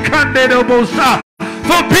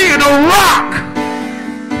 for being a rock,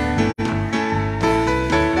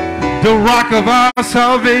 the rock of our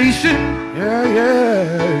salvation.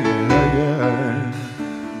 Yeah.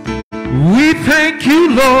 We thank you,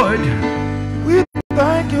 Lord. We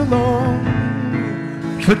thank you, Lord,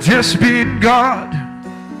 for just being God.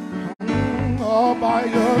 All by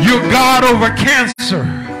yourself. You're God over cancer.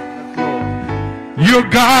 You're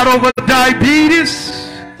God over diabetes.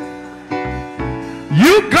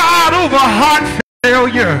 You're God over heart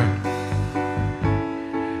failure.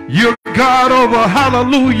 You're God over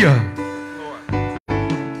hallelujah.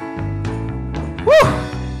 Woo!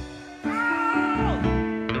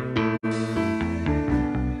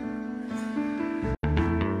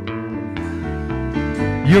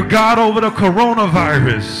 You're God over the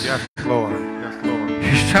coronavirus. Yes, Lord. Yes, Lord.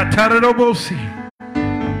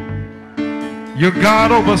 You're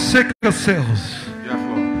God over sickle cells. Yes,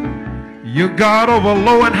 Lord. You're God over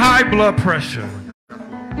low and high blood pressure. Yes,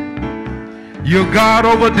 Lord. You're God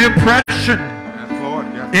over depression Yes, Lord.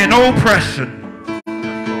 Yes, and oppression. yes,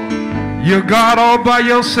 Lord. You're God all by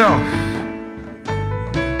yourself.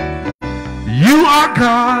 You are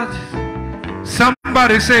God.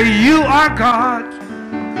 Somebody say, you are God.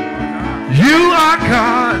 You are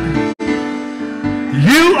God.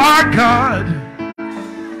 You are God.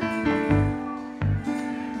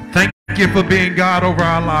 Thank you for being God over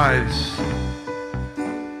our lives.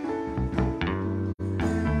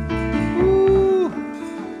 Ooh.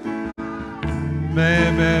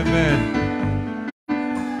 Man.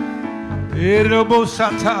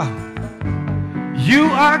 You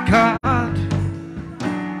are God.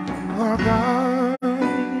 You are God.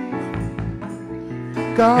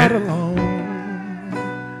 God alone.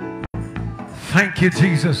 Thank you,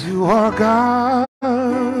 Jesus. You are God.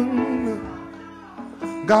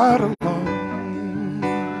 God alone.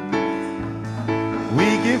 We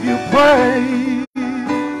give you praise.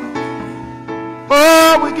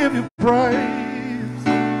 Oh, we give you praise.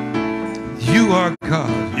 You are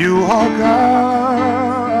God. You are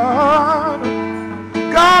God.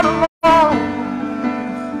 God alone.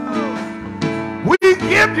 We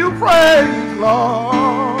give you praise, Lord.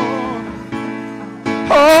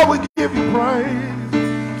 Oh, we give you praise.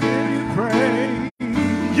 Give you praise.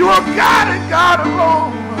 You are God and God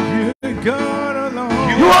alone. You are God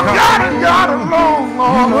alone. You are God and God alone,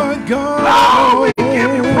 Lord. You are God. Lord, we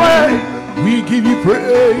give you praise. We give you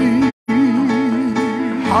praise.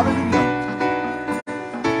 Hallelujah.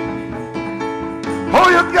 Oh,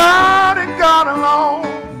 you're God and God alone.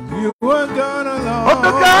 You are God alone. Oh,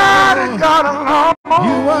 the God and God alone.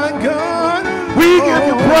 You are God alone. We give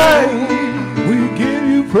you praise. We give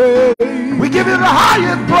you praise. We give you the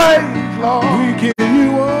highest praise, Lord. We give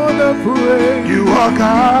you all the praise. You are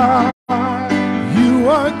God. You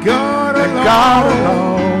are God And alone. God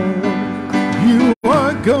alone. You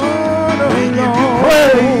are God alone. We give you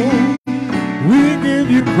praise. We give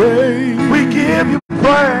you praise. We give you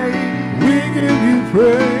praise. We give you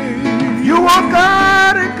praise. You are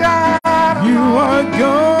God and God alone. You are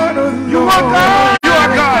God alone. You are God. You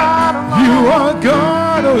are God. alone. You are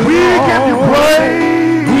God alone. We give you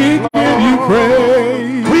praise. We give you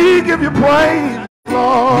praise. We give you praise,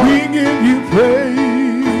 Lord. We give you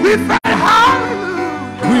praise. We say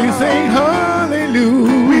hallelujah. We sing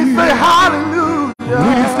hallelujah. We say hallelujah.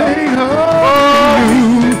 We sing praise.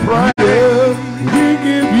 hallelujah. We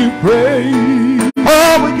give you praise.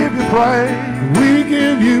 Oh, we give you praise. We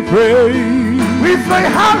give you praise. We say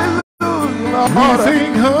hallelujah, Lord. We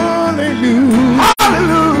sing hallelujah.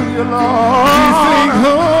 Hallelujah, Lord. We sing Oh,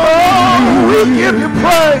 we give you hallelujah.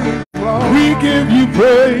 praise, Lord. We give you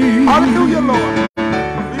praise. Hallelujah, Lord. We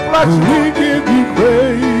bless you. We give you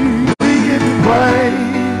praise. We give you praise.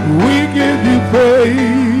 We give you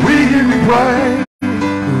praise. We give you praise.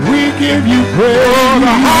 give you praise. For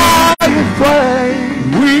the highest praise.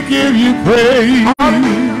 We give you praise.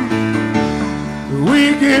 We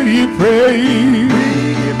give you praise.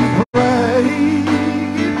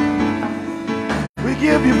 We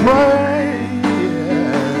give you praise.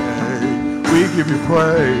 We give you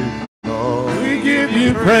praise. We give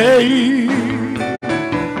you praise.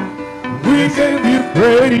 We give you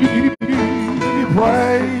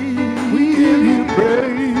praise. We give you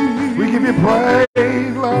praise. We give you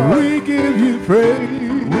praise, Lord. We give you praise.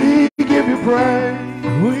 We give you praise.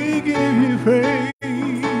 We give you praise.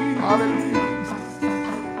 Hallelujah.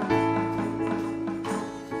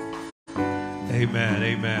 Amen.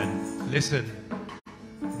 Amen. Listen,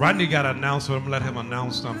 Rodney got an announcement. I'm going to let him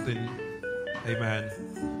announce something. Amen.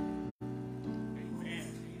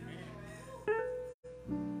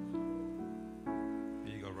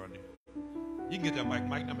 Here you go, Rodney. You can get that mic.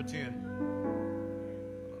 Mic number 10.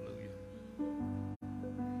 Hallelujah.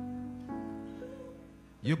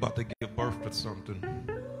 You're about to give birth to something.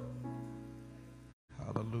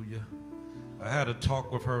 Hallelujah. I had a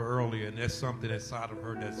talk with her earlier, and there's something inside of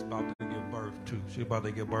her that's about to give birth to. She's about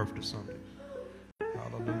to give birth to something.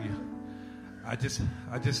 Hallelujah. I just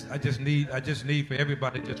need for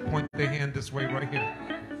everybody to just point their hand this way right here.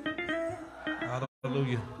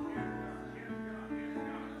 Hallelujah.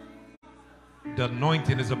 The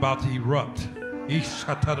anointing is about to erupt.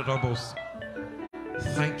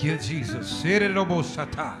 Thank you, Jesus.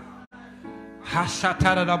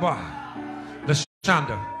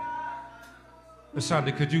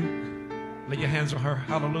 Lashonda, could you lay your hands on her?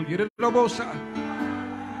 Hallelujah.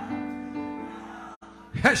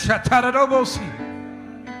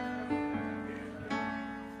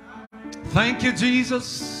 Thank you,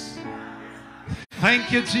 Jesus.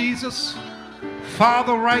 Thank you, Jesus.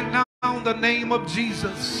 Father, right now, in the name of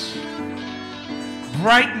Jesus.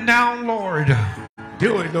 Right now, Lord.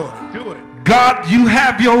 Do it, Lord. Do it. God, you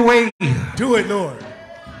have your way. Do it, Lord.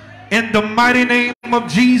 In the mighty name of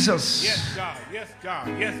Jesus. Yes, God. Yes, God.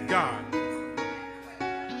 Yes, God.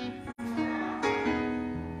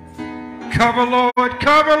 Cover, Lord.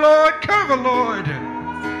 Cover, Lord. Cover, Lord.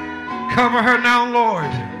 Cover her now, Lord.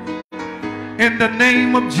 In the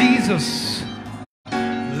name of Jesus.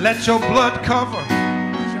 Let your blood cover.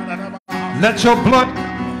 Let your blood.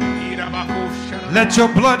 Let your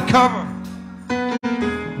blood cover.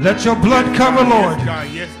 Let your blood cover, Lord.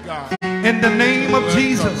 Yes, God. In the name of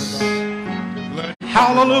Jesus.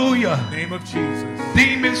 Hallelujah. Name of Jesus.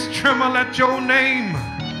 Demons tremble at your name.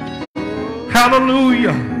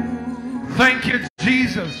 Hallelujah. Thank you,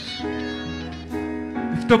 Jesus.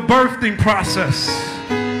 It's the birthing process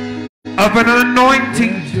of an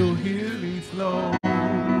anointing. Let your healing flow.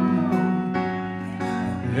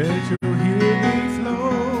 Let your healing flow.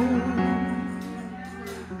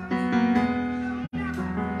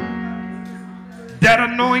 That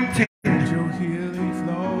anointing. Let your healing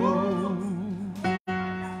flow.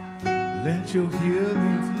 Let your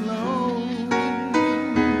healing flow.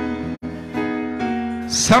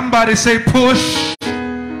 Somebody say push. Push.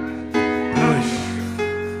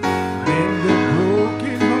 Mend the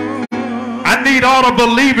broken heart. I need all the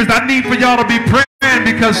believers. I need for y'all to be praying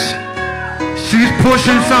because she's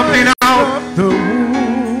pushing something out. The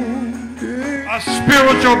wounded. A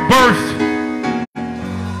spiritual birth.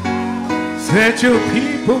 Set your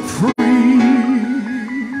people free.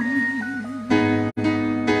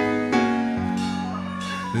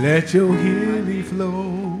 Let your healing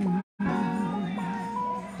flow.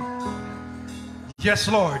 Yes,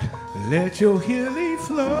 Lord. Let your healing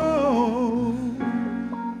flow.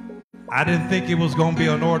 I didn't think it was going to be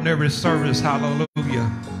an ordinary service.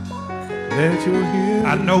 Hallelujah. Let your healing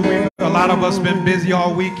I know a lot of us been busy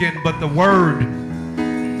all weekend, but the word,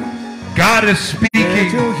 God is speaking.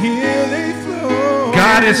 Let your healing flow.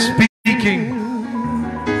 God is speaking.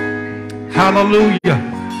 Hallelujah.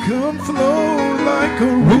 Come flow like a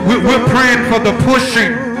river. We're praying for the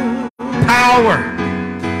pushing power.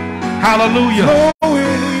 Hallelujah. Flow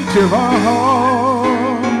in each of our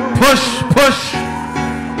hearts. Push, push.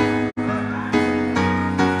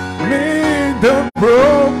 Mend the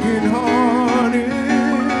broken hearted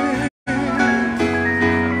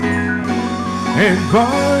and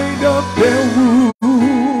bind up their wounds.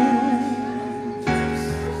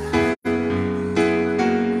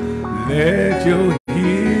 Let your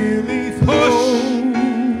healing flow.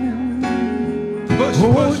 Push, Oh,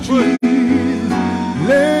 push, push. Jesus,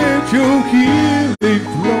 let your healing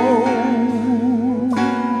flow.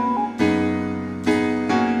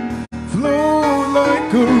 Flow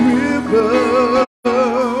like a river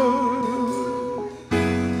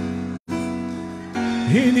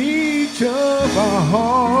in each of our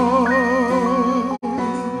hearts.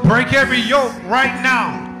 Break every yoke right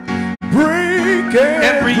now. Break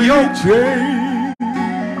every yoke. Chain.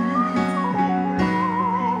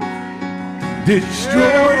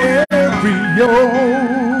 Destroy every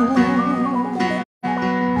yoke.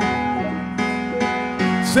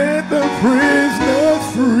 Set the prisoners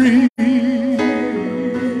free.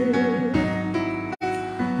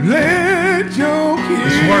 Let your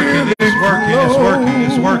It's working, it's working, it's working,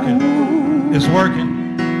 it's working, it's working,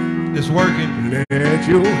 it's working. Let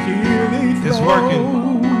your healing flow. It's working,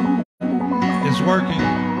 it's working,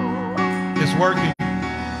 it's working.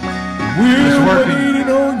 We're waiting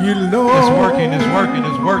on you, Lord. It's working, it's working,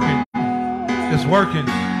 it's working, it's working.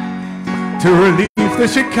 To release the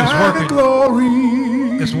Shekinah glory.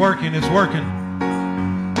 It's working, it's working.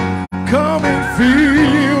 Come and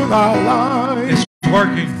feel our lives. It's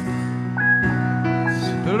working.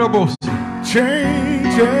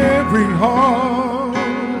 Change every heart.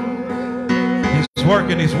 He's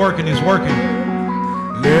working, he's working, he's working.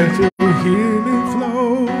 Let your healing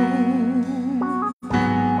flow.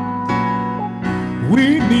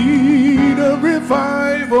 We need a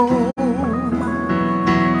revival.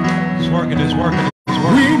 It's working, it's working, it's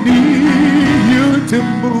working. We need you to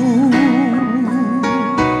move.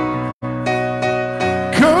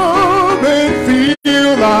 Come and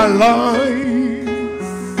feel our lives.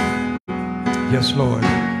 Yes, Lord.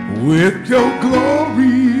 With your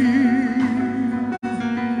glory.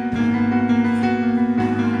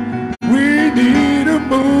 We need a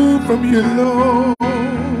move from you, Lord.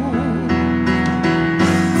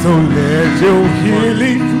 So let your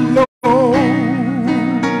healing flow.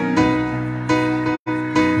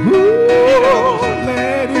 Ooh,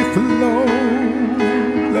 let it flow.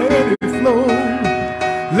 Let it flow.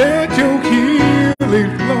 Let your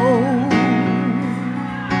healing flow.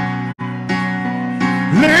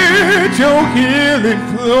 Let your healing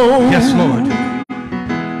flow. Yes, Lord.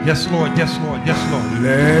 Yes, Lord. Yes, Lord. Yes, Lord.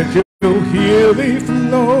 Let your healing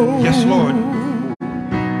flow. Yes, Lord.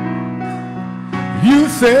 You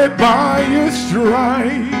said by your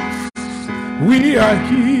stripes we are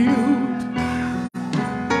healed.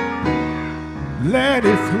 Let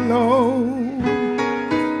it flow.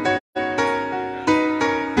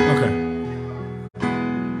 Okay.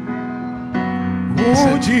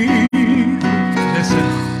 Oh, Jesus. Listen.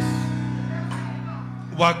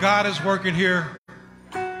 While God is working here,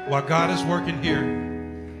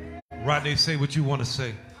 Rodney, say what you want to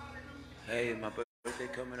say. Hey, my birthday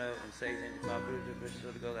coming up. I'm saying my birthday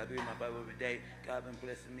goes. I read my Bible every day. God been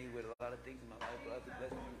blessing me with a lot of things in my life. God has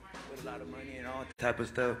blessed me with a lot of money and all type of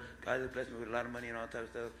stuff. God has blessed me with a lot of money and all type of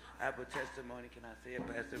stuff. I have a testimony. Can I say it,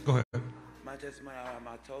 Pastor? Go ahead. My testimony,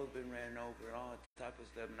 my toes been ran over and all type of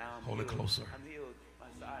stuff. Now I'm Hold healed. it closer. I'm healed. My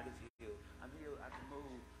side is healed. I'm healed. I can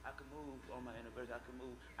move. I can move on my anniversary. I can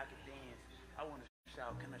move. I can dance. I want to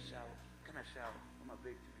shout. Can I shout? Can I shout on my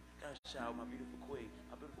victory? Can I shout my beautiful queen?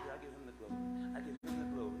 My beautiful queen. I give him the glory. I give him the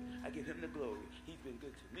glory. I give him the glory. He's been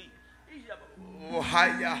good to me. Oh,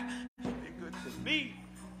 hiya. He's been good to me.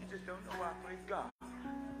 You just don't know why. Praise God.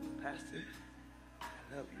 Pastor,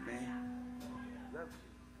 I love you, man. I love you.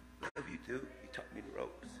 Love you, dude. You taught me the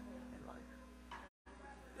ropes in life.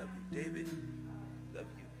 Love you, David. Love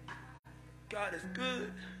you. God is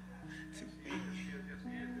good to me.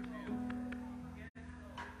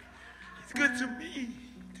 He's good to me.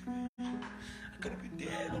 I could have been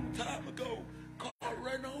dead a long time ago. Car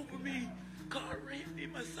ran over me. Car ran me.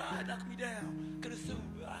 My side knocked me down. Could have sued,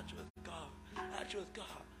 but I trust God. I trust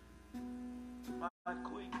God. My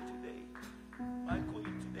queen today. My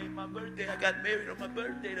queen today. My birthday. I got married on my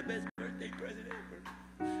birthday. The best birthday present ever.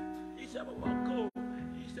 He shot my walk cold.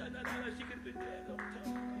 He shot not like she could have been dead a long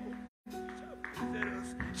time ago.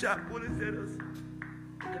 Shot bullets at us.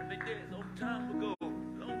 Could have been dead a long time ago.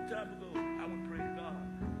 Long time ago. I want to praise God.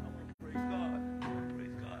 I want to praise God. I want to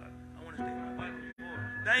praise God. I want to stay in my Bible more.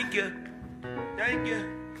 Thank you. Thank you.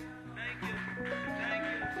 Thank you. Thank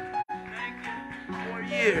you. Thank you. 4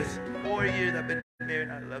 years. 4 years I've been married.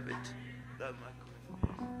 I love it. Love my queen.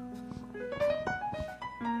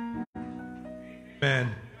 Man,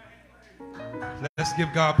 let's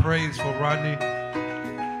give God praise for Rodney.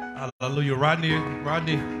 Hallelujah. Rodney's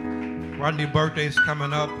birthday is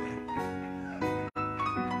coming up.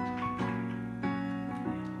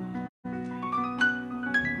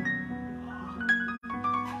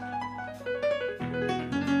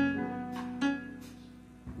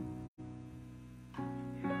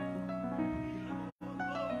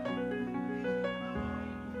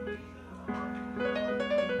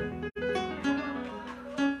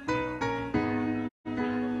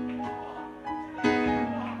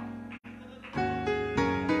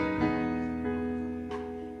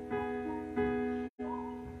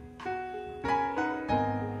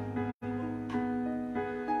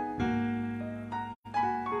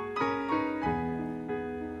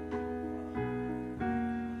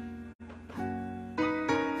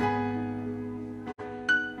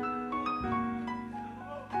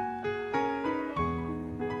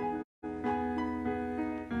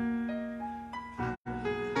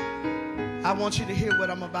 I want you to hear what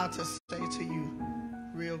I'm about to say to you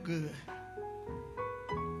real good.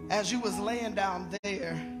 As you was laying down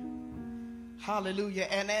there, hallelujah,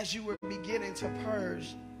 and as you were beginning to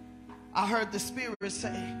purge, I heard the Spirit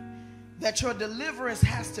say that your deliverance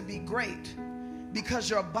has to be great because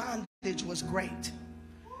your bondage was great.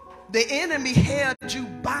 The enemy held you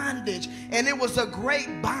bondage, and it was a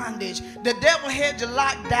great bondage. The devil had you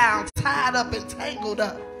locked down, tied up, and tangled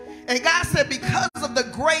up. And God said, because of the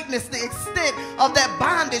greatness, the extent of that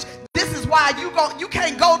bondage, this is why you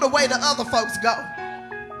can't go the way the other folks go.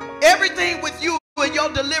 Everything with you and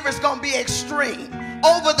your deliverance is going to be extreme,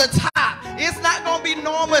 over the top. It's not going to be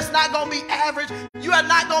normal. It's not going to be average. You are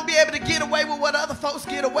not going to be able to get away with what other folks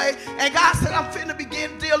get away. And God said, I'm finna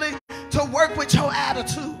begin dealing to work with your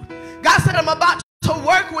attitude. God said, I'm about to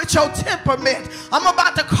work with your temperament. I'm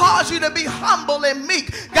about to cause you to be humble and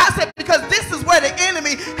meek. God said, because this is where the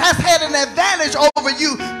enemy has had an advantage over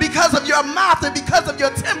you because of your mouth and because of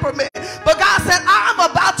your temperament. But God said, I'm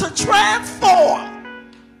about to transform.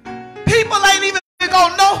 People ain't even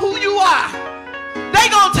gonna know who you are. They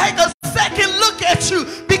gonna take a second look at you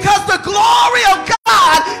because the glory of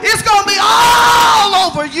God is gonna be all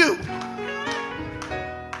over you.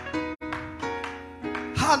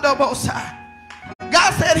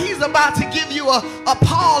 God said he's about to give you a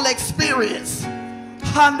Paul experience.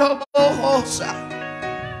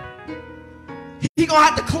 He's gonna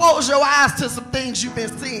have to close your eyes to some things you've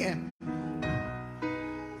been seeing.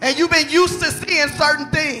 And you've been used to seeing certain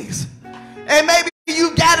things. And maybe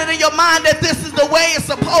you got it in your mind that this is the way it's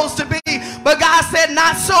supposed to be. But God said,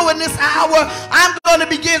 not so in this hour. I'm going to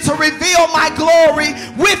begin to reveal my glory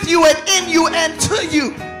with you and in you and to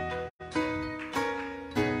you.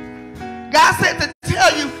 God said to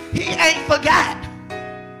tell you, he ain't forgot.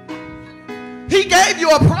 He gave you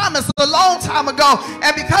a promise a long time ago.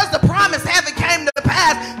 And because the promise haven't came to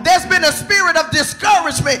pass, there's been a spirit of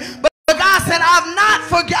discouragement. But God said, I've not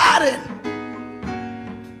forgotten.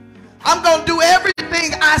 I'm going to do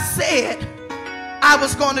everything I said I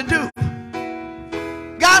was going to do.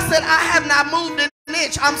 God said, I have not moved an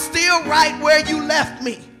inch. I'm still right where you left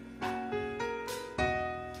me.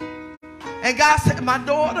 And God said, my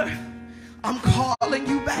daughter, I'm calling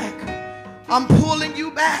you back. I'm pulling you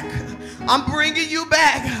back. I'm bringing you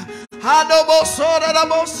back. And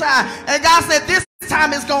God said, this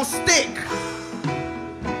time it's going to stick.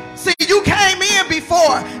 See, you came in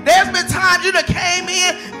before. There's been times you done came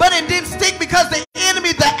in, but it didn't stick because the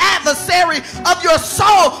enemy, the adversary of your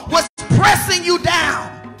soul, was pressing you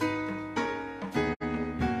down.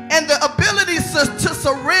 And the ability to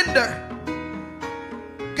surrender,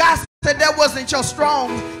 God said that wasn't your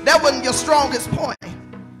strongest point.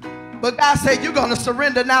 But God said, you're going to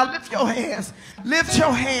surrender now. Lift your hands. Lift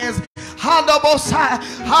your hands.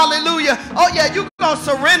 Hallelujah. Oh, yeah, you're going to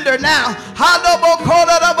surrender now.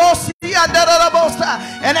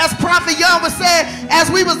 And as Prophet Young was saying, as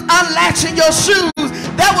we was unlatching your shoes,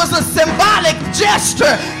 that was a symbolic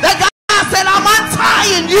gesture that God said, I'm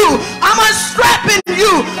untying you. I'm unstrapping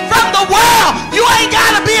you from the world. You ain't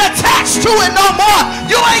got to be attached to it no more.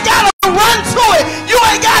 You ain't got to run to it. You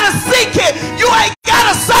ain't got to seek it. You ain't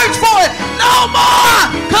got to search for it no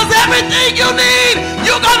more. Because everything you need,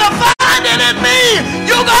 you're going to find it in me.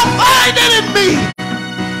 You're going to find it in me.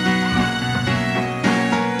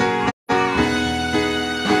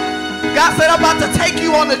 God said, I'm about to take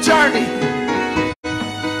you on a journey.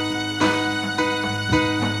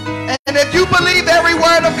 And if you believe every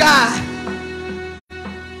word of God,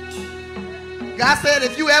 God said,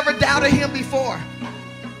 if you ever doubted him before,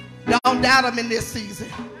 don't doubt him in this season.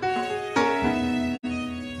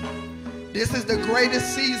 This is the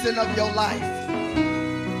greatest season of your life.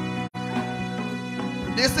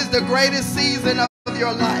 This is the greatest season of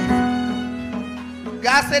your life.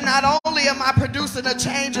 God said, not only am I producing a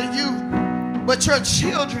change in you, but your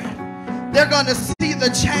children, they're going to see the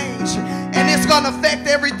change. And it's going to affect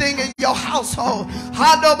everything in your household.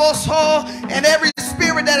 And every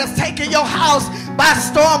spirit that has taken your house by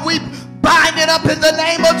storm, we bind it up in the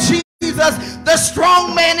name of Jesus, the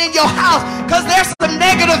strong man in your house. Because there's some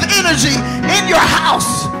negative energy in your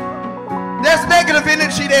house. There's negative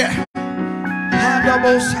energy there.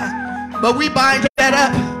 But we bind that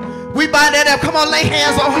up. We bind that up. Come on, lay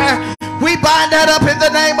hands on her. We bind that up in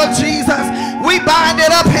the name of Jesus. We bind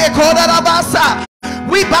it up.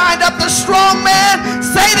 We bind up the strong man.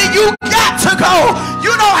 Satan, you got to go.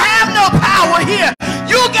 You don't have no power here.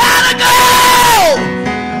 You gotta go.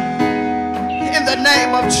 In the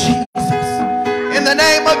name of Jesus. In the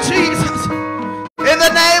name of Jesus. In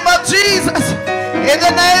the name of Jesus. In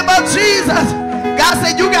the name of Jesus. God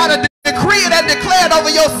said you gotta decree it and declare it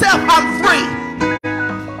over yourself. I'm free.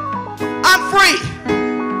 I'm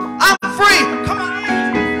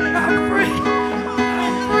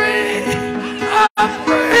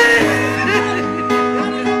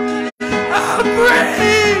I'm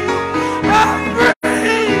free. I'm free.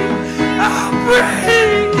 I'm free.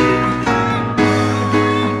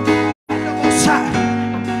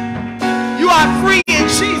 You are free in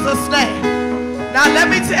Jesus' name. Now let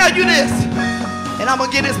me tell you this, and I'm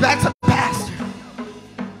going to get this back to the pastor.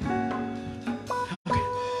 Okay.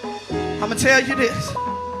 I'm going to tell you this.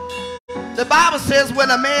 The Bible says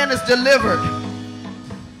when a man is delivered,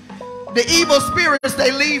 the evil spirits,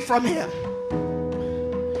 they leave from him.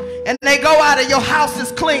 And they go out and your house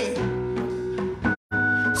is clean.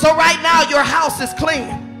 So right now your house is clean.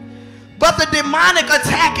 But the demonic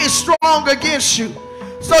attack is strong against you.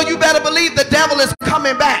 So you better believe the devil is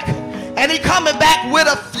coming back. And he coming back with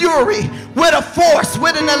a fury, with a force,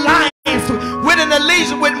 with an alliance, with an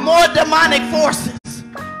allegiance, with more demonic forces.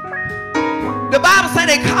 The Bible said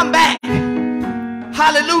they come back.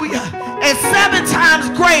 Hallelujah. And 7 times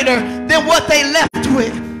greater than what they left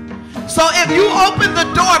with. So if you open the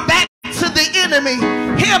door back to the enemy,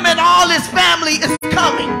 him and all his family is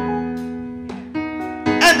coming.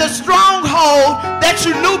 And the stronghold that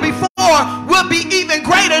you knew before will be even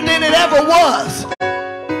greater than it ever was.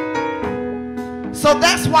 So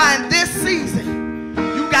that's why in this season,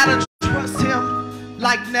 you got to trust him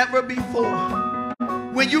like never before.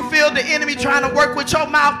 When you feel the enemy trying to work with your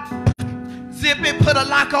mouth, zip it, put a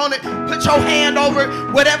lock on it, put your hand over it,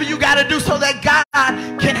 whatever you got to do so that God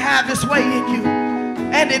can have his way in you.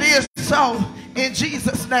 And it is so in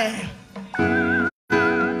Jesus' name.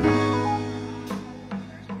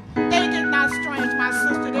 Think it not strange, my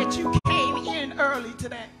sister, that you came in early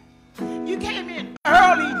today. You came in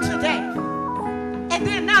early today. And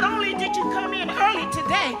then not only did you come in early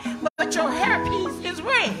today, but your hairpiece is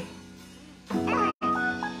red.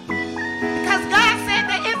 Because God said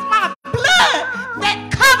that it's my blood that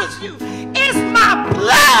covers you. It's my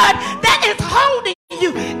blood that is holding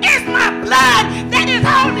you. It's my blood that is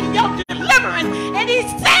holding your deliverance. And he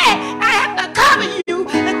said, I have to cover you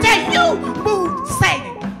until you move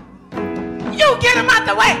Satan. You get him out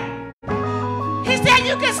the way. He said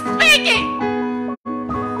you can speak it.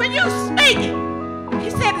 When you speak it, he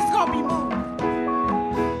said it's going to be moved.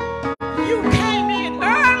 You came in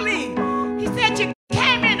early. He said you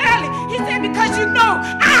came in early. He said because you know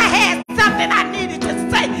I had something I needed to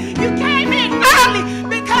say. You came in early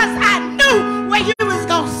because I knew where you was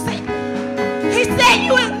going to sit. He said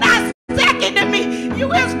you is not second to me.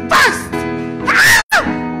 You is first.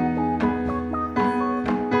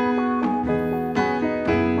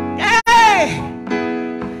 Hey!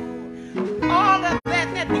 All of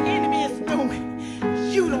that the enemy is doing,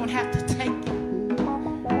 you don't have to take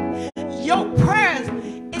it. Your prayers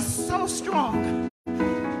is so strong.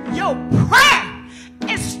 Your prayer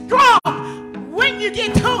is strong when you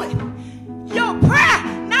get to it. Your prayer,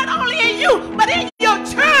 not only in you, but in your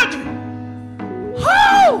children.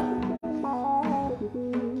 Who?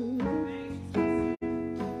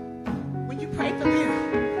 When you pray for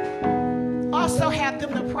them, also have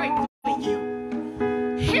them to pray for you.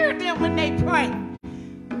 Hear them when they pray.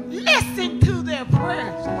 Listen to their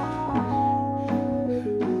prayers.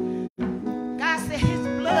 God said his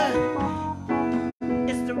blood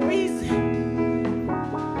is the reason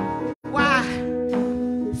why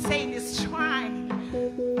Satan is trying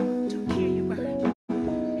to kill you, bird.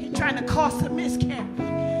 He's trying to cause a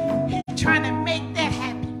miscarriage. He's trying to make that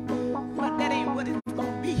happen. But that ain't what it's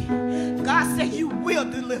going to be. God said you will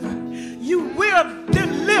deliver. You will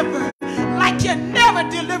deliver like you never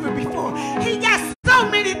delivered before. He got so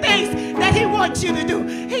many things that he wants you to do.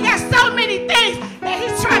 He got so many things that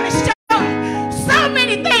he's trying to show you. So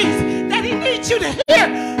many things that he needs you to hear.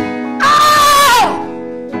 Oh!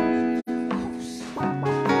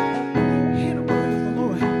 Hear the word of the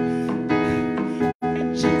Lord.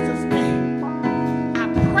 In Jesus' name, I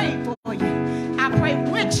pray for you. I pray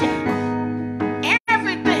with you.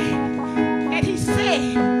 Everything that he said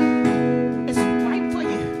is right for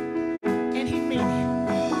you. And he meant it.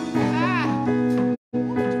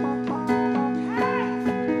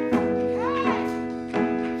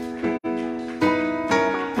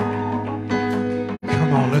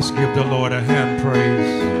 Come on, let's give the Lord a hand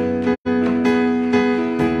praise.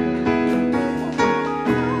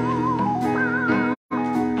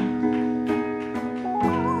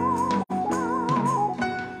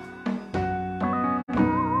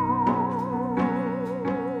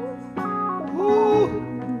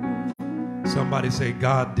 Somebody say,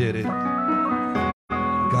 God did it.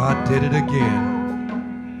 God did it again.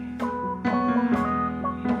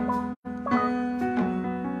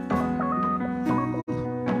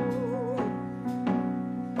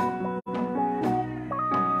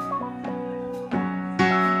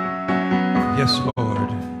 Yes, Lord.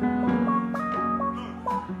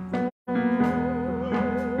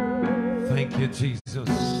 you, Jesus.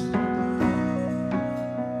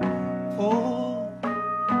 Oh.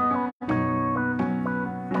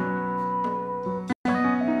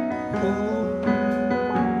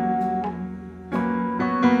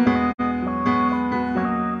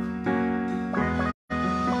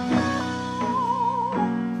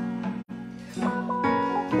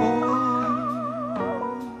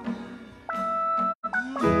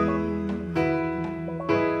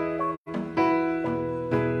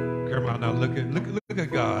 Come on now, look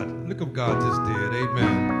at God. Look what God just did.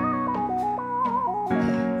 Amen.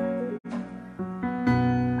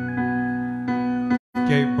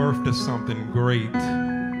 Gave birth to something great.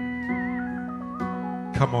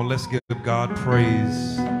 Come on, let's give God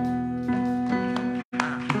praise.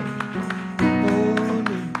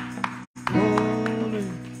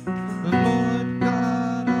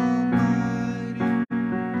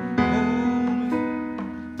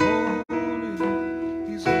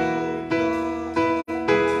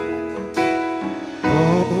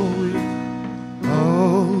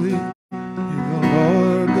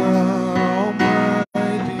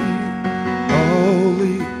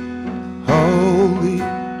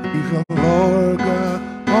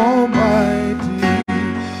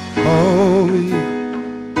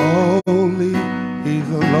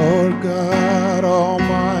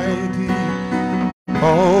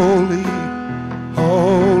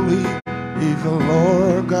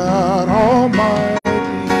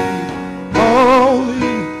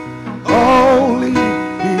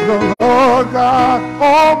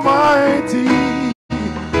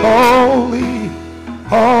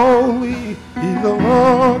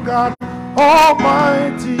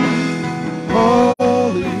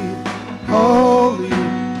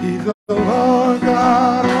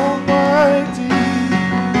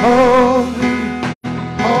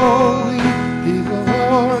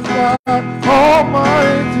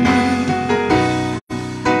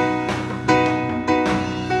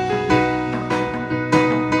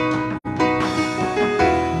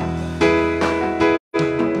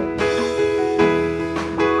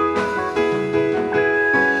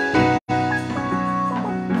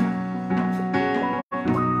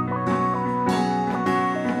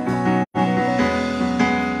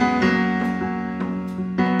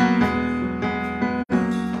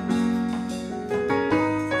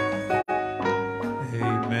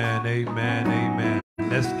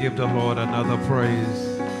 Give the Lord another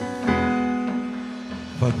praise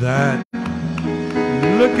for that.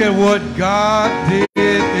 Look at what God did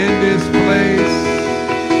in this place.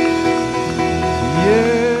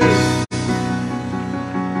 Yes.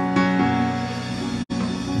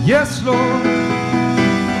 Yes, Lord.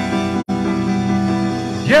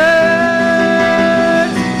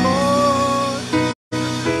 Yes, Lord.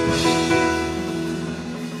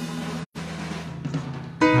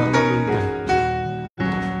 Hallelujah.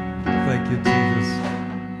 Thank you, Jesus.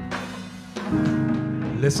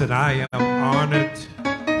 Listen, I am honored.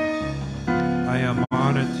 I am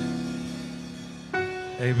honored.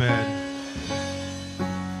 Amen.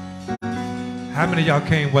 How many of y'all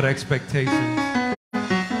came with expectations?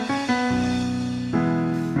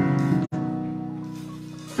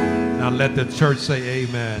 Now let the church say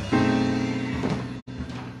amen.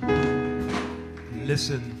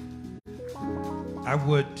 Listen, I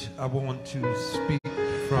want to speak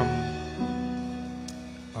from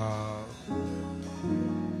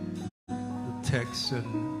the text in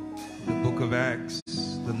the book of Acts,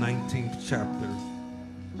 the 19th chapter.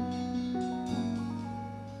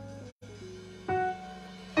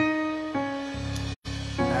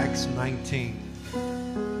 Acts 19.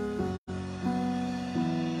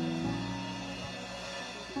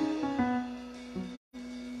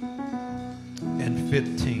 And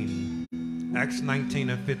 15. Acts 19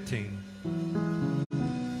 and 15.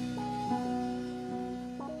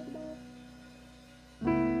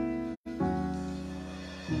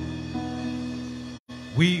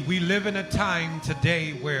 We live in a time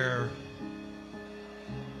today where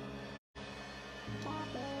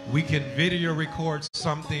we can video record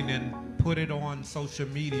something and put it on social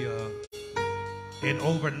media, and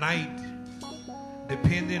overnight,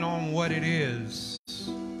 depending on what it is,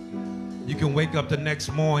 you can wake up the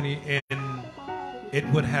next morning and it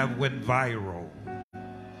would have went viral.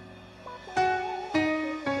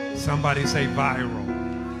 Somebody say viral.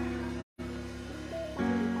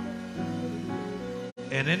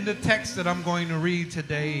 And in the text that I'm going to read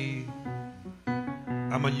today,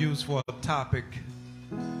 I'm going to use for a topic,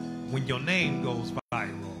 when your name goes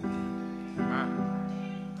viral.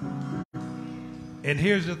 And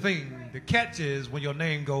here's the thing, the catch is when your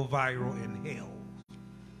name goes viral in hell.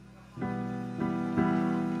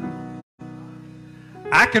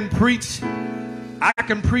 I can preach I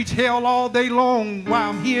can preach hell all day long while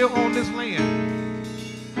I'm here on this land.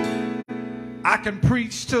 I can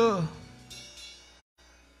preach till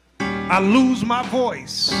I lose my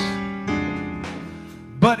voice.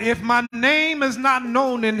 But if my name is not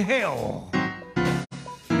known in hell,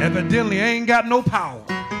 evidently I ain't got no power.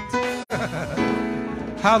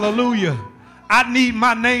 Hallelujah. I need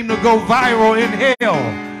my name to go viral in hell.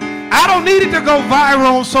 I don't need it to go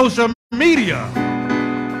viral on social media.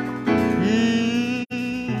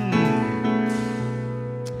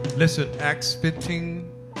 Listen, Acts 15.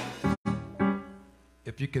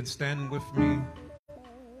 If you can stand with me.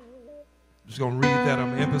 I'm just going to read that. I'm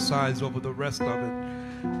going to emphasize over the rest of it.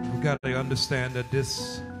 We've got to understand that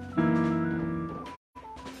this,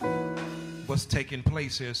 what's taking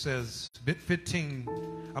place here, says, bit 15.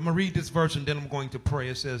 I'm going to read this verse and then I'm going to pray.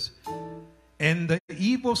 It says, and the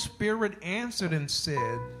evil spirit answered and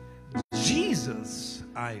said, Jesus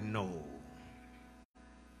I know,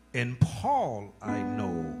 and Paul I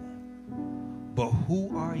know, but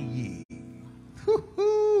who are ye?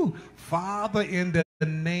 Father, in the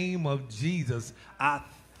name of Jesus, I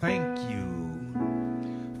thank you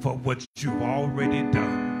for what you've already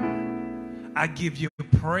done. I give you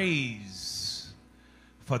praise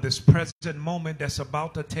for this present moment that's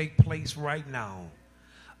about to take place right now.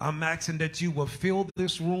 I'm asking that you will fill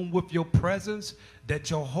this room with your presence, that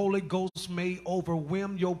your Holy Ghost may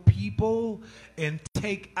overwhelm your people and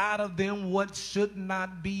take out of them what should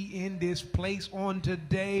not be in this place on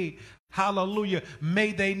today. Hallelujah.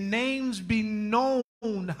 May their names be known,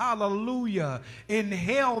 hallelujah, in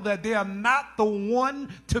hell, that they are not the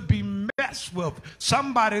one to be messed with.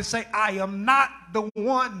 Somebody say, I am not the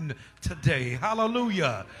one today.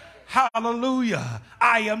 Hallelujah. Hallelujah.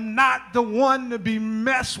 I am not the one to be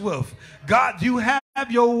messed with. God, you have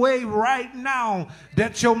your way right now,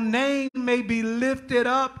 that your name may be lifted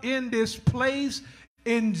up in this place.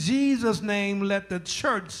 In Jesus' name, let the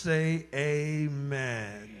church say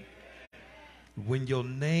amen. When your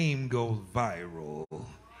name goes viral,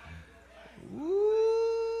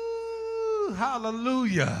 ooh,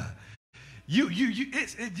 hallelujah.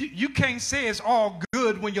 You can't say it's all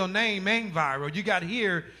good when your name ain't viral. You got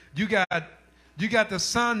here, you got the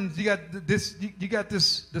sons,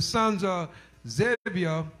 the sons of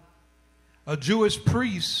Zebiah, a Jewish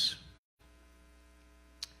priest,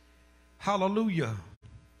 hallelujah,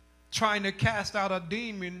 trying to cast out a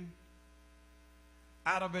demon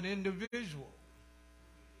out of an individual.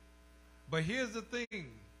 But here's the thing,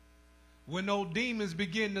 when those demons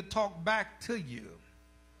begin to talk back to you,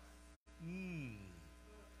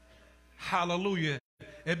 hallelujah,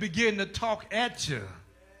 and begin to talk at you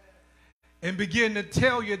and begin to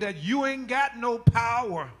tell you that you ain't got no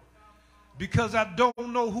power because I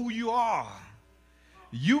don't know who you are.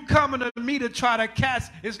 You coming to me to try to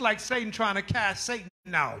cast, it's like Satan trying to cast Satan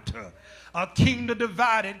out. A kingdom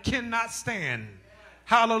divided cannot stand.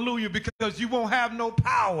 Hallelujah, because you won't have no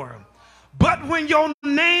power. But when your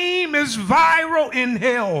name is viral in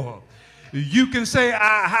hell, you can say,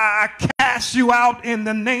 I cast you out in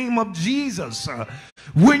the name of Jesus.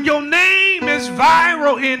 When your name is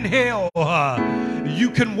viral in hell, you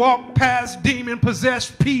can walk past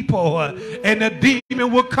demon-possessed people and the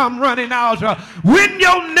demon will come running out. When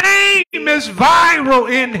your name is viral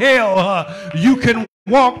in hell, you can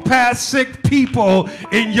walk past sick people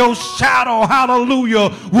in your shadow, hallelujah,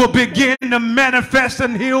 will begin to manifest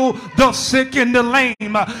and heal the sick and the lame.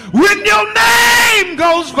 When your name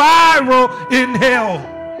goes viral in hell.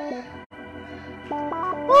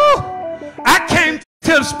 Woo, I came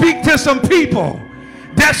to speak to some people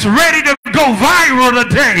that's ready to go viral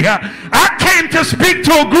today. I came to speak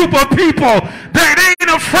to a group of people that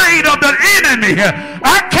ain't afraid of the enemy.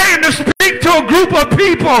 I came to speak to a group of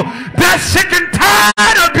people that's sick and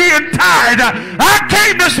tired of being tired. I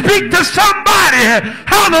came to speak to somebody,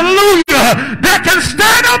 hallelujah, that can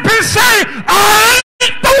stand up and say, I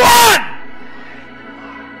ain't the one.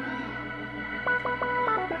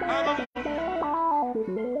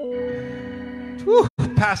 Whew.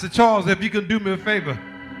 Pastor Charles, if you can do me a favor,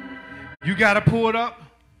 you got to pull it up.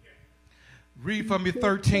 Read from me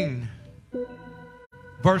 13.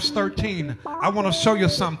 Verse 13. I want to show you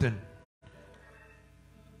something.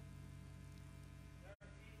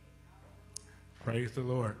 Praise the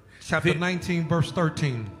Lord. Chapter 19, verse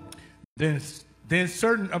 13. Then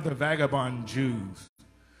certain of the vagabond Jews,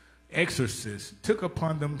 exorcists, took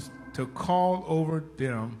upon them to call over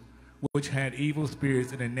them which had evil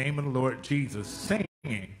spirits in the name of the Lord Jesus, saying,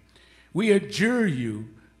 we adjure you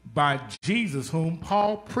by Jesus whom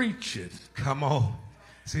Paul preaches. Come on.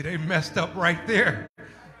 See, they messed up right there.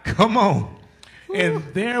 Come on. And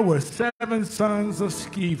there were 7 sons of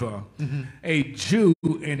Sceva, a Jew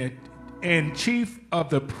and chief of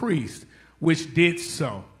the priests, which did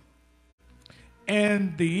so.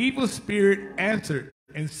 And the evil spirit answered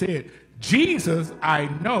and said, Jesus I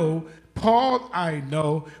know, Paul I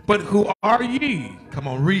know, but who are ye? Come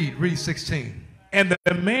on, read 16. And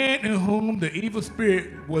the man in whom the evil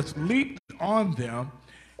spirit was leaped on them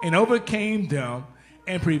and overcame them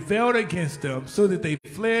and prevailed against them, so that they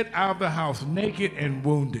fled out of the house naked and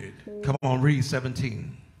wounded. Come on, read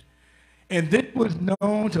 17. And this was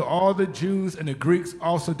known to all the Jews and the Greeks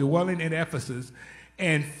also dwelling in Ephesus,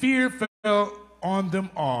 and fear fell on them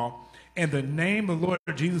all, and the name of the Lord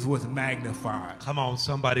Jesus was magnified. Come on,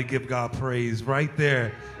 somebody give God praise right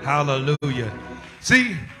there. Hallelujah.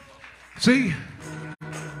 See, the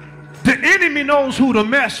enemy knows who to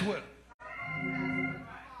mess with.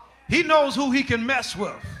 He knows who he can mess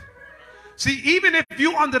with. See, even if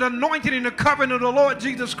you're under the anointing and the covenant of the Lord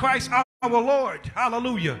Jesus Christ, our Lord,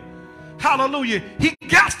 hallelujah, hallelujah, he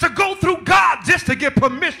got to go through God just to get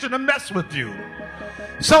permission to mess with you.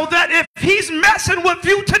 So that if he's messing with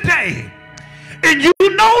you today, and you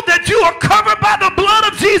know that you are covered by the blood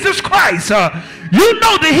of Jesus Christ, you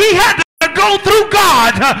know that he had to go through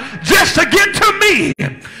God just to get to me.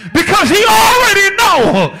 Because he already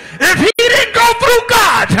know if he didn't go through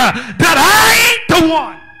God, that I ain't the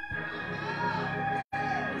one.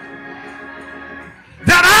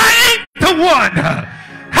 That I ain't the one.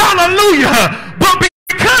 Hallelujah. But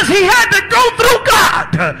because he had to go through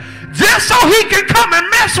God, just so he can come and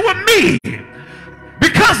mess with me.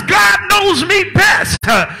 Because God knows me best.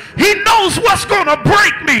 He knows what's going to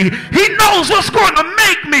break me. He knows what's going to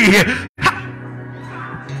make me.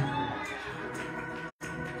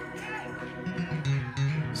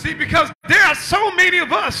 See, because there are so many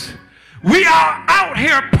of us, we are out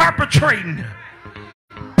here perpetrating,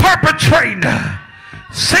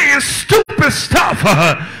 saying stupid stuff,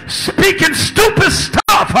 speaking stupid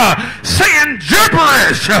stuff, saying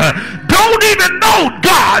gibberish, don't even know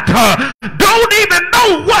God, don't even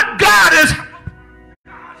know what God is,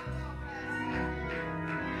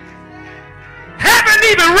 haven't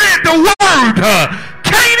even read the word,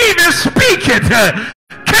 can't even speak it,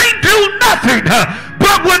 can't do nothing,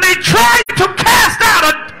 but when they try to cast out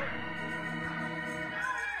a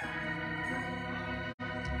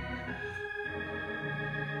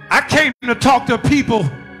I came to talk to people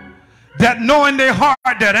that know in their heart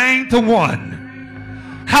that I ain't the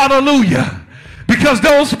one. Hallelujah. Because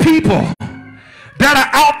those people that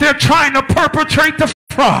are out there trying to perpetrate the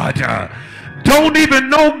fraud don't even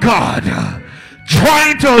know God.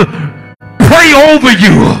 Trying to pray over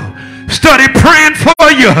you. Study praying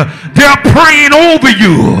for you. They're praying over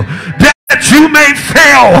you. That you may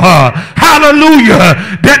fail. Hallelujah.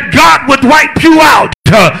 That God would wipe you out.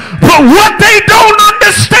 But what they don't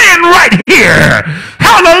understand right here,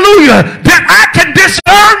 hallelujah, that I can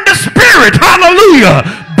discern the spirit, hallelujah,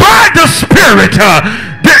 by the spirit.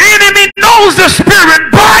 The enemy knows the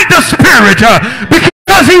spirit by the spirit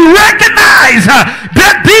because he recognized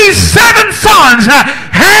that these 7 sons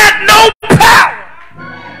had no power.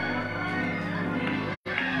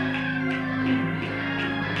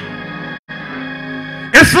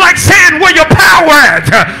 It's like saying, where your power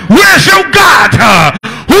at? Where's your God?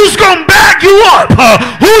 Who's going to back you up?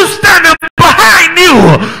 Who's standing behind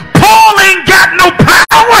you? Paul ain't got no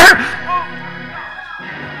power.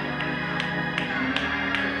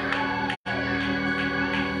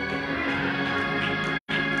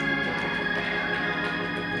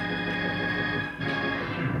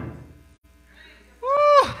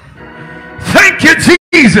 Woo. Thank you,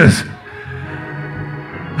 Jesus.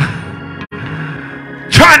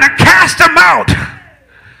 Trying to cast them out,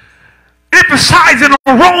 emphasizing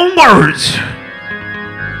the wrong words.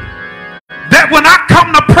 That when I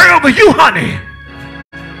come to pray over you, honey,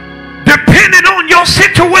 depending on your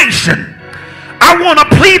situation, I want to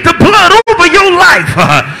plead the blood over your life,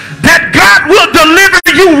 that God will deliver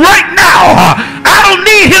you right now. I don't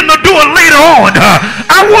need him to do it later on.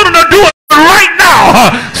 I want him to do it right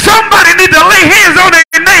now. Somebody need to lay hands on their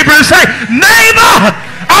neighbor and say, neighbor,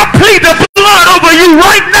 I plead the blood over you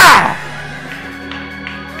right now.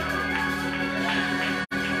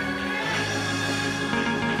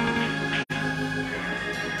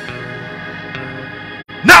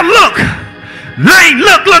 Now look, Lane,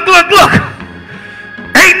 look.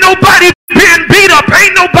 Ain't nobody being beat up.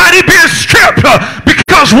 Ain't nobody being stripped.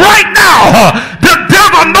 Because right now, the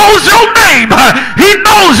devil knows your name. He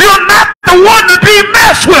knows you're not the one to be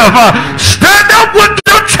messed with. Stand up with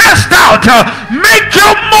your chest out. Make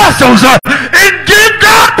your muscles and give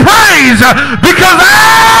God praise. Because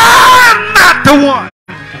I'm not the one.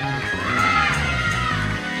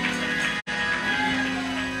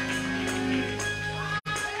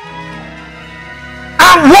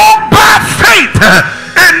 walk by faith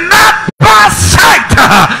and not by sight.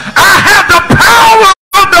 I have the power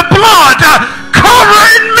of the blood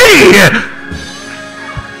covering me.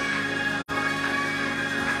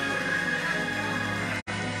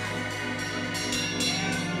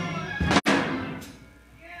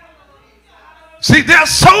 See, there's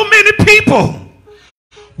so many people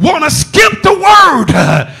want to skip the word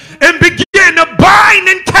and begin to bind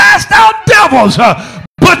and cast out devils.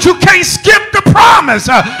 But you can't skip the promise.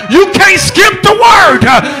 You can't skip the word.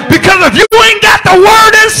 Because if you ain't got the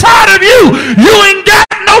word inside of you, you ain't got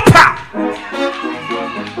no power.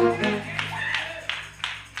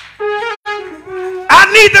 I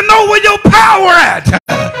need to know where your power at.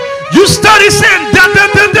 You study saying da da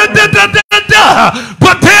da da da da da da,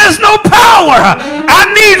 but there's no power. I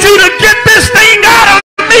need you to get this thing out of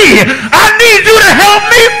me. I need you to help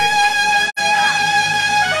me.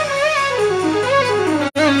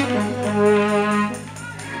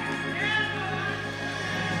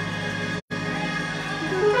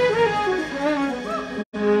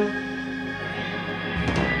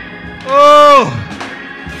 Oh,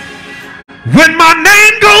 when my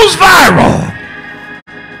name goes viral,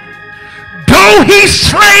 though he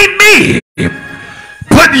slay me,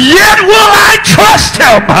 but yet will I trust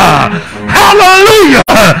him. Hallelujah.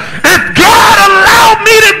 If God allowed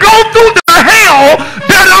me to go through the hell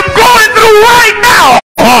that I'm going through right now,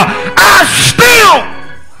 I still.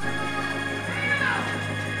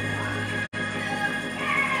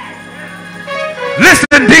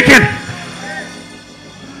 Listen, deacon,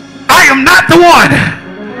 I am not the one.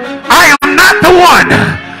 I am not the one.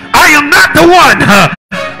 I am not the one.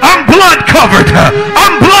 I'm blood covered.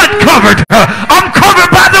 I'm blood covered. I'm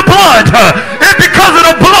covered by the blood. And because of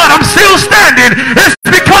the blood, I'm still standing. It's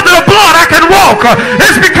because of the blood I can walk.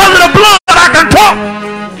 It's because of the blood I can talk.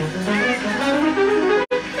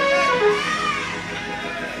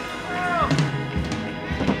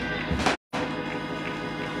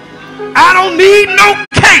 I don't need no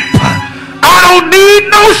cape. I don't need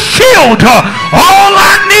no shield. All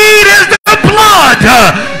I need is the blood.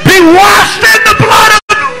 Be washed in the blood of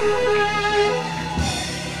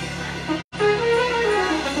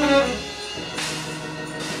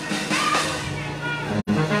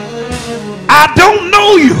I don't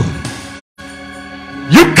know you.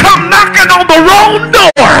 You come knocking on the wrong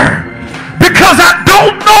door because I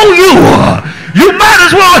don't know you. You might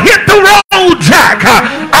as well hit the road, Jack.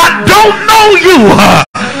 I don't know you.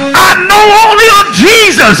 I know only of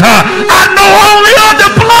Jesus. I know only of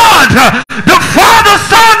the blood, the Father,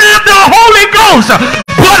 Son, and the Holy Ghost.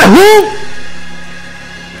 But who?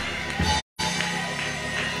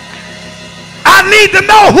 I need to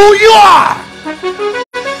know who you are.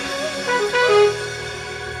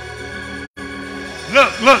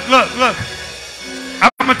 Look.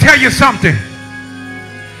 I'm going to tell you something.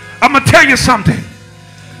 I'm going to tell you something.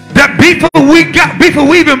 That before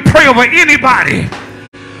we even pray over anybody,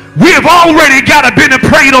 we have already got to been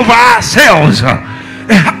prayed over ourselves.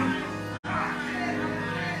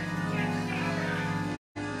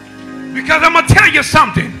 Because I'm going to tell you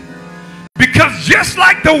something. Because just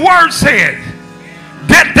like the word said,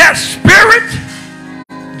 that spirit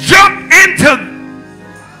jumped into.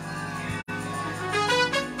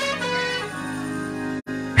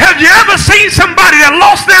 Have you ever seen somebody that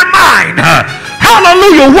lost their mind?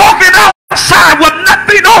 Hallelujah. Walking outside with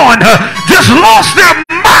nothing on. Just lost their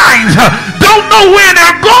minds. Don't know where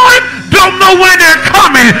they're going. Don't know where they're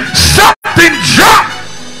coming. Something jumped.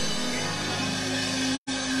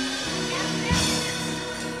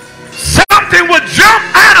 Something would jump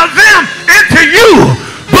out of them into you.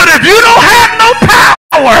 But if you don't have no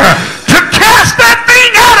power to cast that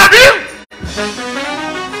thing out of you,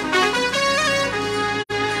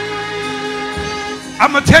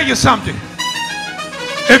 I'm going to tell you something.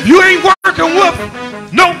 If you ain't working with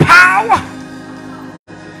no power,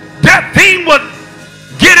 that thing would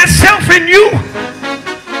get itself in you.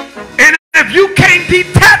 And if you can't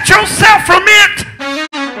detach yourself from it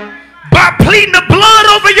by pleading the blood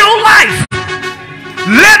over your life,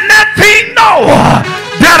 letting that thing know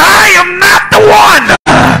that I am not the one.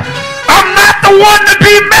 I'm not the one to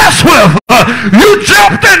be messed with. You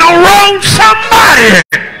jumped in the wrong somebody.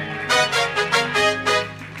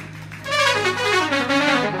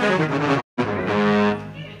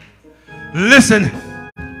 Listen,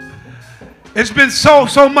 it's been so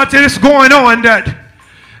much of this going on that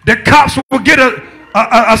the cops will get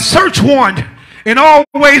a search warrant and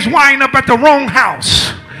always wind up at the wrong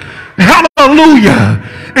house. Hallelujah.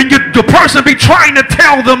 And the person be trying to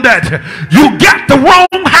tell them that you got the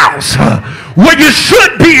wrong house. Where you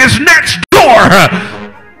should be is next door.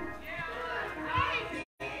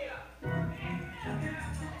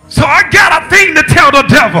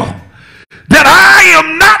 devil that I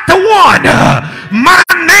am not the one. My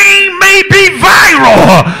name may be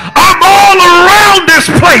viral. I'm all around this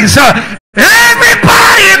place.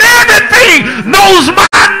 Everybody and everything knows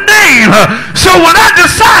my name. So when I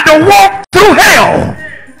decide to walk through hell,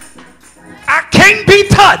 I can't be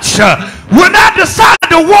touched. When I decide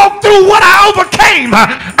to walk through what I overcame,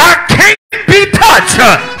 I can't be touched.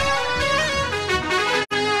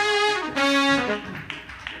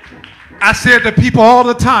 I said to people all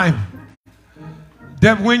the time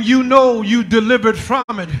that when you know you delivered from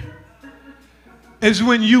it is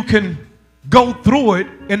when you can go through it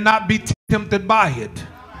and not be tempted by it.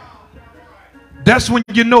 That's when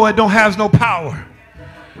you know it don't have no power.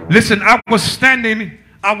 Listen, I was standing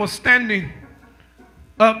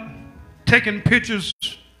up taking pictures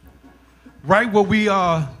right where we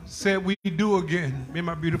said we do again. Me and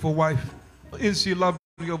my beautiful wife. Isn't she lovely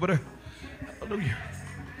over there? Hallelujah.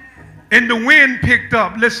 And the wind picked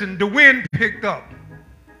up. Listen, the wind picked up.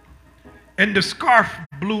 And the scarf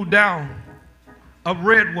blew down. A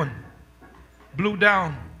red one blew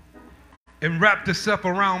down and wrapped itself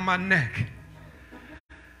around my neck.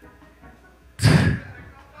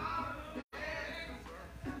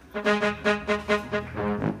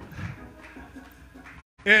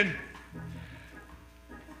 And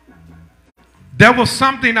there was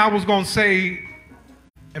something I was going to say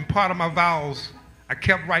in part of my vows. I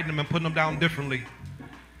kept writing them and putting them down differently.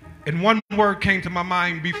 And one word came to my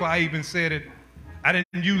mind before I even said it. I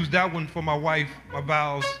didn't use that one for my wife, my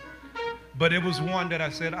vows. But it was one that I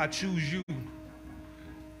said, I choose you.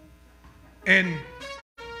 And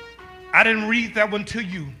I didn't read that one to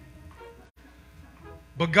you.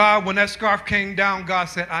 But God, when that scarf came down, God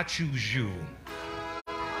said, I choose you.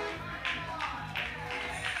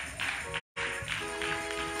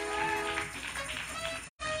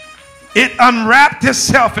 It unwrapped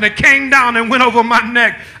itself and it came down and went over my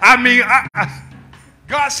neck. I mean,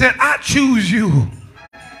 God said, I choose you.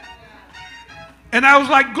 And I was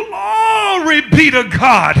like, glory be to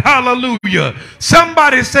God. Hallelujah.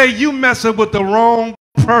 Somebody say, you messing with the wrong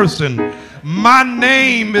person. My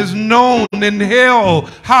name is known in hell.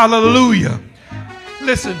 Hallelujah.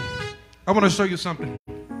 Listen, I want to show you something.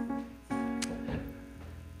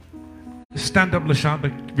 Stand up,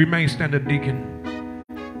 LaShonda. Remain standing, Deacon.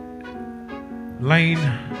 Lane,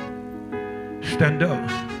 stand up.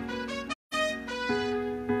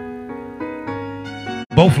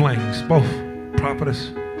 Both lanes, both. Prophetess,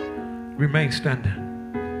 remain standing.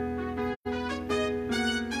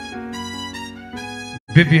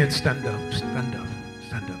 Vivian, stand up, stand up,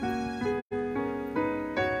 stand up.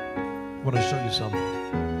 I want to show you something.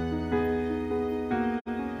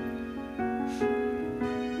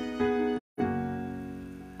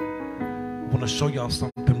 I want to show y'all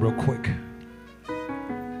something real quick.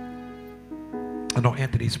 I know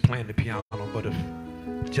Anthony's playing the piano, but if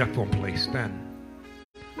Jeff won't play, stand.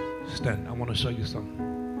 Stand. I want to show you something.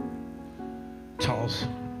 Charles,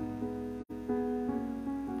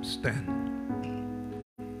 stand.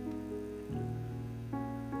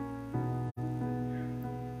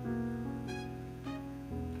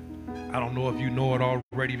 I don't know if you know it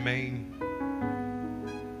already, Maine.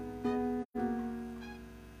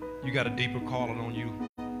 You got a deeper calling on you.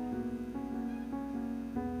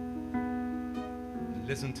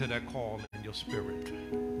 Listen to that call in your spirit.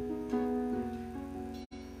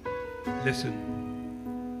 Listen,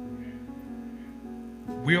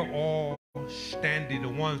 we're all standing, the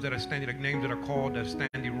ones that are standing, the names that are called, that are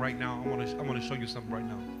standing right now. I want to show you something right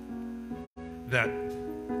now. That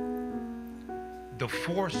the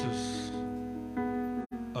forces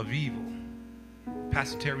of evil,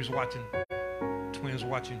 Pastor Terry's watching, twins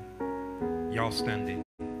watching, y'all standing,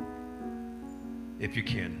 if you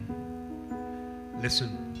can.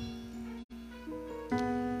 Listen.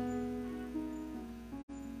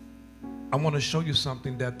 I want to show you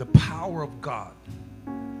something, that the power of God,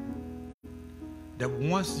 that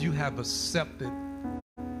once you have accepted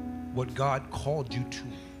what God called you to,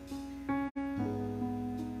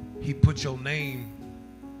 He put your name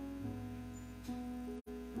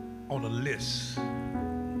on a list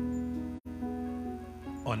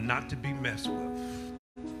or not to be messed with.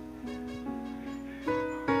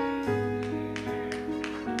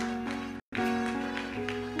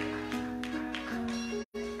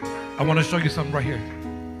 I want to show you something right here.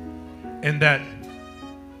 And that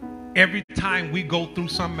every time we go through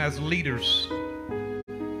something as leaders,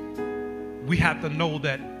 we have to know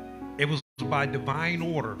that it was by divine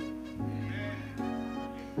order.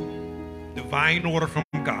 Divine order from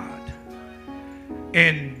God.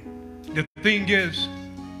 And the thing is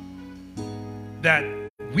that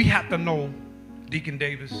we have to know, Deacon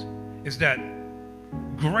Davis, is that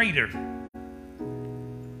greater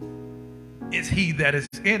is he that is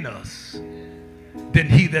in us than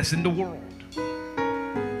he that's in the world.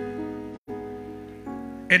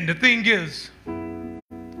 And the thing is,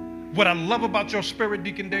 what I love about your spirit,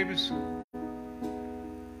 Deacon Davis,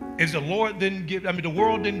 is the world didn't give it, and the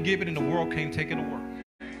world can't take it away.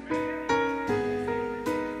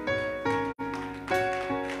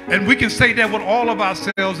 And we can say that with all of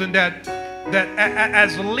ourselves, and that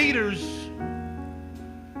as leaders,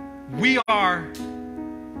 we are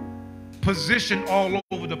positioned all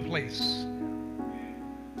over the place.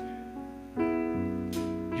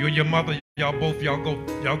 You and your mother, y'all go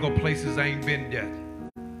places I ain't been yet.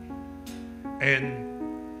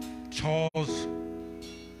 And Charles,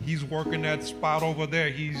 he's working that spot over there.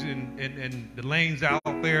 He's in the lanes out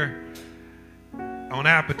there on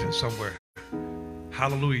Appleton somewhere.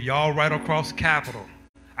 Hallelujah. Y'all right across Capitol.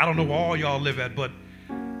 I don't know where all y'all live at, but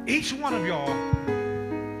each one of y'all,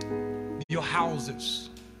 your houses,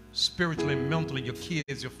 spiritually and mentally, your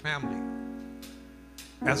kids, your family,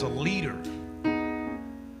 as a leader,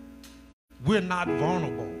 we're not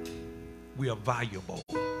vulnerable. We are valuable.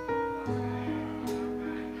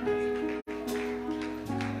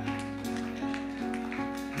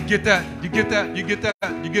 You get that? You get that? You get that?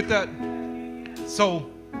 You get that? So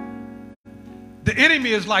the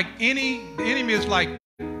enemy is like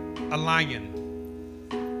a lion,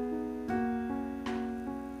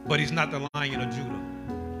 but he's not the Lion of Judah.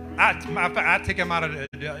 I take him out of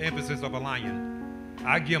the emphasis of a lion.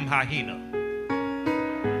 I give him hyena.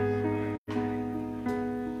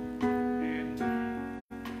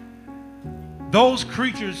 Those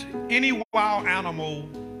creatures, any wild animal,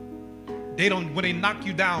 when they knock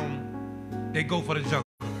you down, they go for the jugular.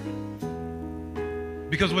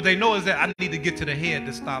 Because what they know is that I need to get to the head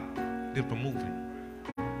to stop them from moving.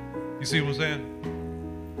 You see what I'm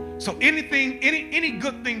saying? So any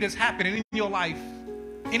good thing that's happening in your life,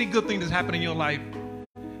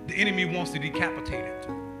 the enemy wants to decapitate it.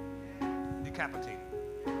 Decapitate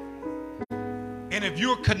it. And if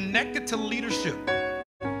you're connected to leadership,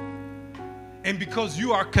 and because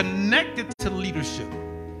you are connected to leadership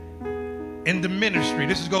in the ministry,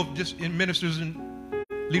 this is just in ministers and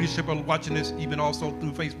leadership are watching this, even also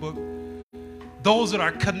through Facebook. Those that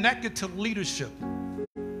are connected to leadership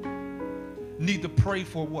need to pray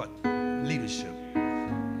for what? Leadership.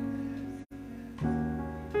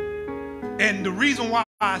 And the reason why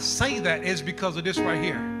I say that is because of this right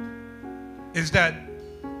here. Is that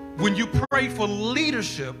when you pray for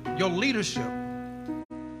leadership, your leadership,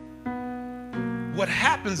 what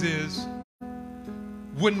happens is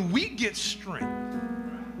when we get strength,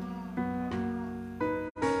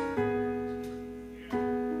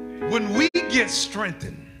 when we get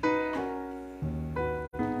strengthened,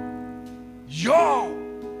 y'all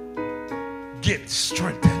get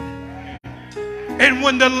strengthened. And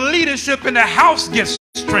when the leadership in the house gets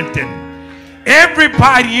strengthened,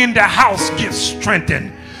 everybody in the house gets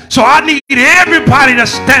strengthened. So I need everybody to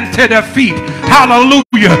stand to their feet.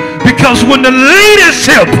 Hallelujah. Because when the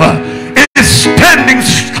leadership is standing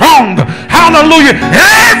strong, hallelujah,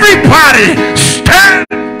 everybody stand.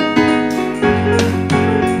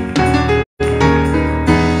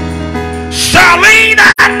 Charlene,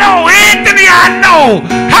 I know. Anthony, I know.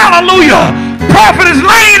 Hallelujah. Prophetess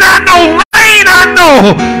Lane, I know. Lane, I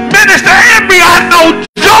know. Minister Embry, I know.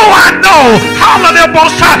 Joe, I know. Hallelujah.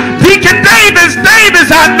 Deacon Davis,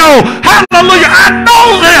 I know. Hallelujah. I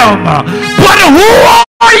know them. But who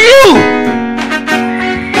are you?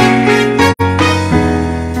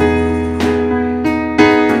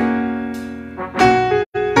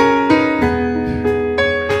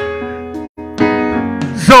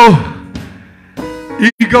 So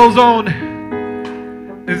he goes on,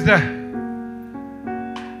 is that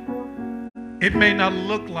it may not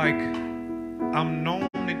look like I'm known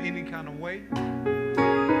in any kind of way.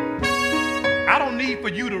 I don't need for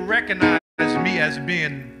you to recognize me as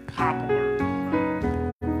being popular.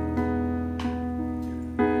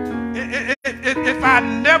 If I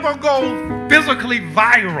never go physically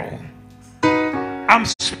viral, I'm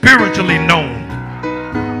spiritually known.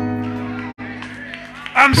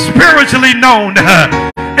 I'm spiritually known.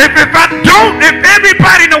 If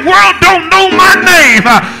everybody in the world don't know my name,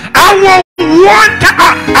 I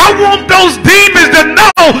want those demons to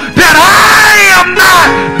know that I am not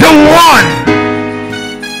the one.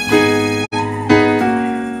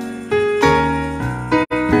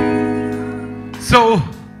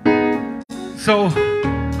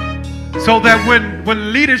 So that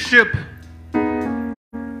when leadership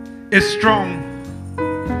is strong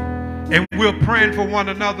and we're praying for one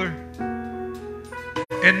another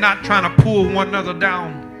and not trying to pull one another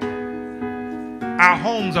down, our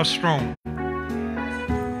homes are strong.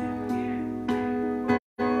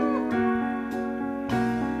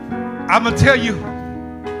 I'm going to tell you,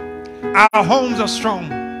 our homes are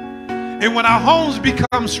strong. And when our homes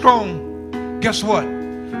become strong, guess what?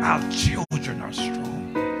 Our children are strong.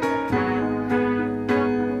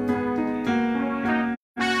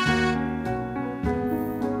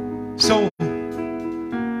 So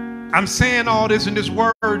I'm saying all this, and this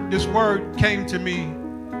word came to me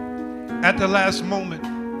at the last moment,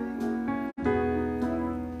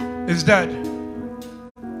 is that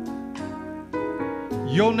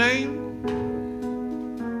your name,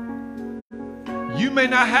 you may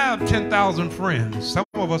not have 10,000 friends. Some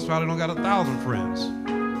of us probably don't got 1,000 friends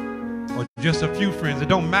or just a few friends. It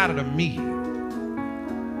don't matter to me.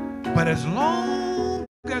 But as long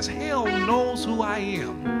as hell knows who I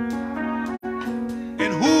am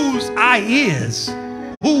and whose I is,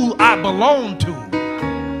 who I belong to,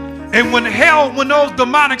 and when those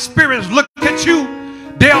demonic spirits look at you,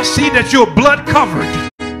 they'll see that you're blood covered.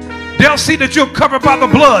 They'll see that you're covered by the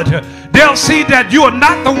blood. They'll see that you are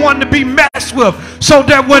not the one to be messed with. So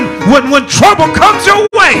that when trouble comes your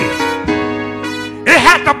way, it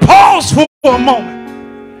has to pause for a moment.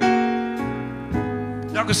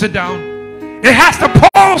 Y'all can sit down. It has to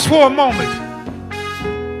pause for a moment.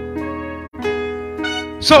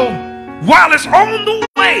 So while it's on the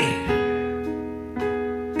way,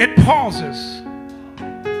 it pauses.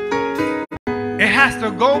 It has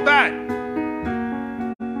to go back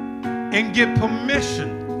and get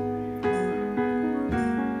permission.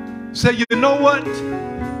 Say, you know what?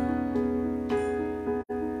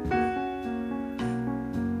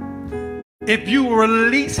 If you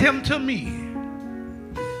release him to me,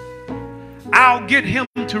 I'll get him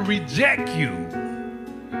to reject you.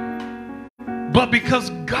 But because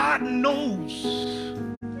God knows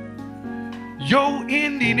your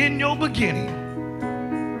ending in your beginning,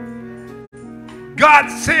 God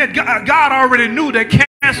said, God already knew that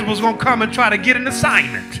cancer was going to come and try to get an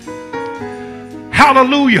assignment.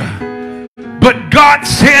 Hallelujah. But God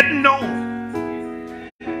said no.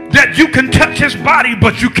 That you can touch his body,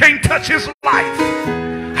 but you can't touch his life.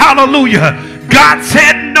 Hallelujah. God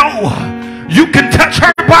said no. You can touch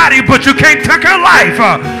her body, but you can't touch her life.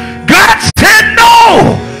 God said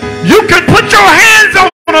no. You can put your hands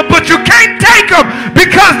on them, but you can't take them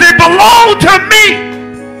because they belong to me.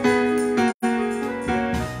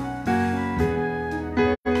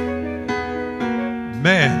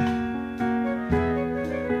 Man.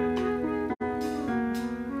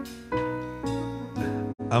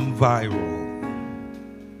 I'm viral.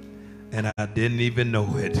 And I didn't even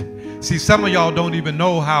know it. See, some of y'all don't even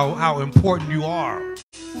know how important you are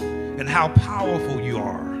and how powerful you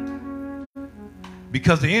are.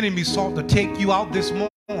 Because the enemy sought to take you out this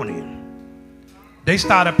morning. They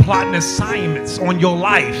started plotting assignments on your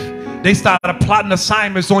life. They started plotting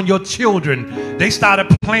assignments on your children. They started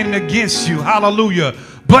planning against you. Hallelujah.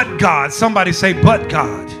 But God. Somebody say, but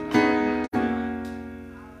God.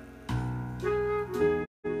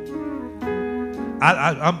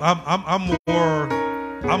 I'm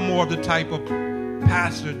more of the type of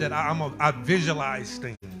pastor that I visualize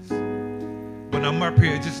things. When I'm up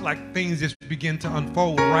here, just like things just begin to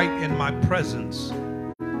unfold right in my presence.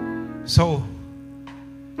 So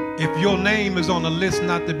if your name is on the list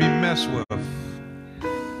not to be messed with,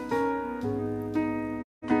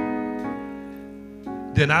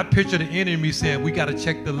 then I picture the enemy saying, we got to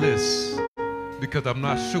check the list because I'm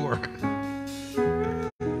not sure.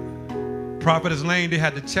 Prophetess Lane, they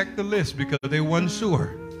had to check the list because they wasn't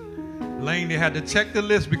sure. Lane, they had to check the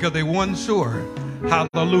list because they wasn't sure.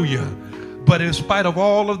 Hallelujah. But in spite of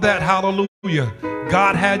all of that, hallelujah,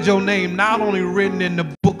 God had your name not only written in the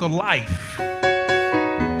book of life,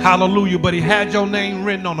 hallelujah, but he had your name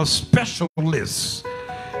written on a special list.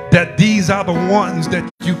 That these are the ones that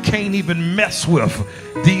you can't even mess with.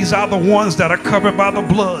 These are the ones that are covered by the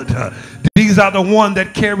blood. These are the ones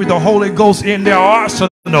that carry the Holy Ghost in their arsenal.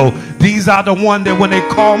 These are the ones that when they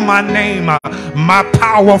call my name, my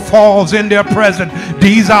power falls in their presence.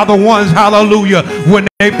 These are the ones, hallelujah, when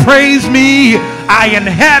they praise me, I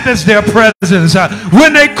inhabit their presence.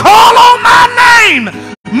 When they call on my name,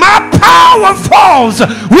 my power falls.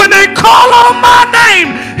 When they call on my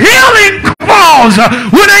name, healing falls.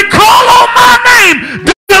 When they call on my name,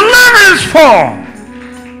 deliverance falls.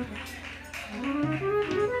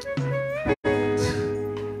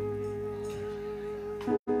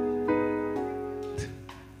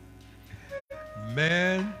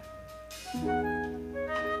 Man,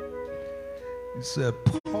 he said,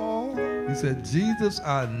 Paul, he said, Jesus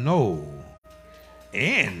I know,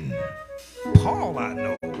 and Paul I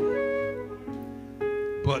know,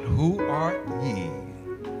 But who art ye?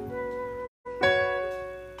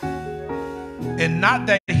 And not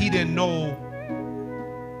that he didn't know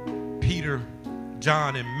Peter,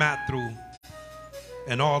 John, and Matthew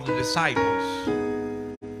and all the disciples,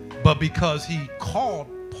 but because he called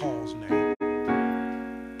Paul's name,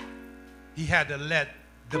 he had to let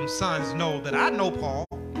them sons know that I know Paul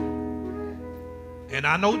and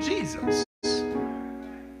I know Jesus,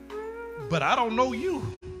 but I don't know you.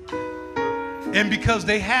 And because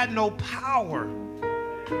they had no power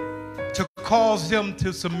to cause them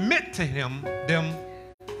to submit to him,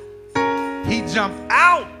 he jumped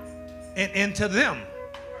out and into them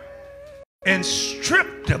and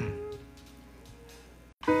stripped them.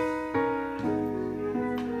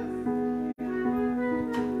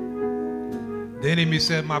 The enemy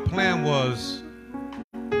said my plan was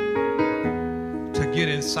to get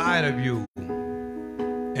inside of you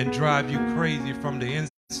and drive you crazy from the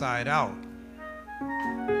inside out,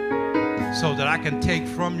 so that I can take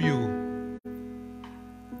from you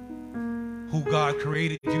who God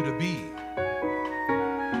created you to be.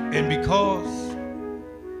 And because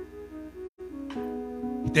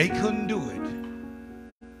they couldn't do it,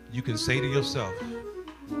 you can say to yourself,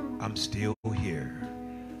 I'm still here.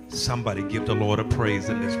 Somebody give the Lord a praise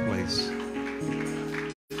in this place.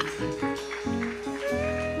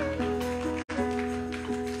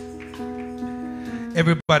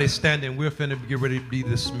 Everybody standing. We're finna get ready to be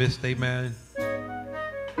dismissed. Amen.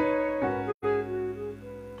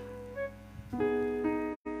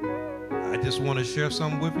 I just want to share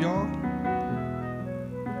something with y'all.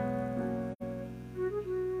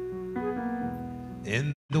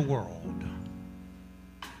 In the world,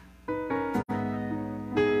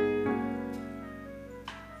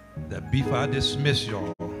 that before I dismiss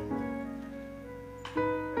y'all,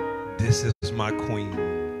 this is my queen.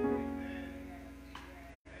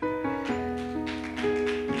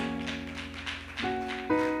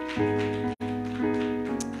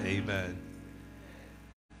 Amen.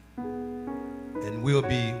 And we'll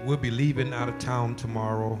be leaving out of town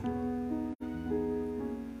tomorrow.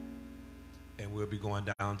 We'll be going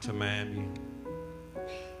down to Miami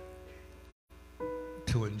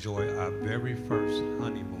to enjoy our very first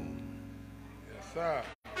honeymoon. Yes, sir.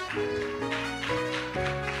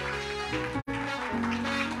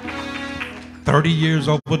 30 years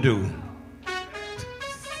overdue.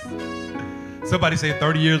 Somebody say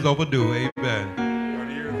 30 years overdue. Amen.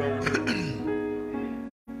 30 years overdue.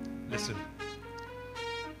 Listen,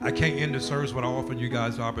 I can't end the service without offering you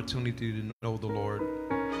guys the opportunity to know the Lord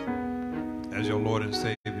as your Lord and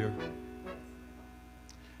Savior.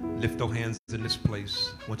 Lift your hands in this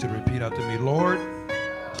place. I want you to repeat out to me, Lord,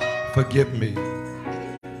 forgive me.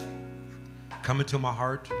 Come into my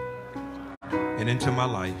heart and into my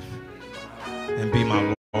life and be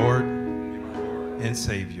my Lord and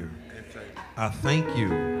Savior. I thank you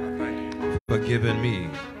for giving me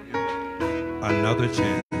another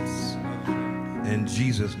chance. In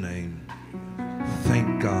Jesus' name,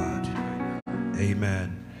 thank God.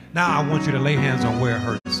 Amen. Now I want you to lay hands on where it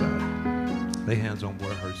hurts at. Lay hands on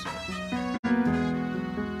where it hurts at.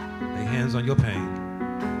 Lay hands on your pain.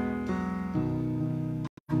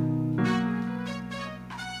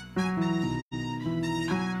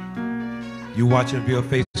 You watching via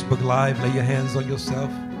Facebook Live, lay your hands on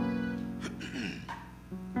yourself.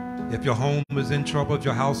 If your home is in trouble, if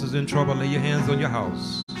your house is in trouble, lay your hands on your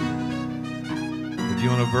house. If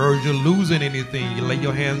you're on the verge of losing anything, you lay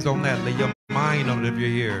your hands on that. Lay your mind on it if you're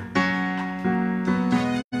here.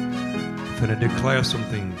 I'm going to declare some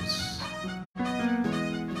things.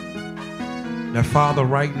 Now, Father,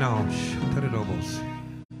 right now,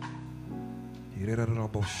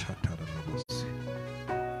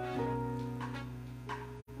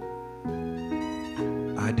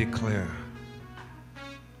 I declare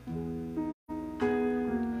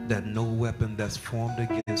that no weapon that's formed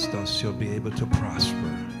against us shall be able to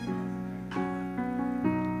prosper.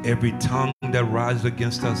 Every tongue that rises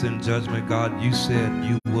against us in judgment, God, you said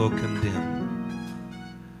you will condemn.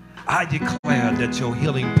 I declare that your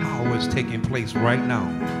healing power is taking place right now,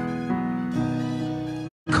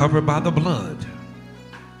 covered by the blood.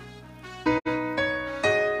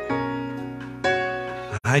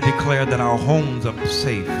 I declare that our homes are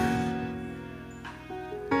safe.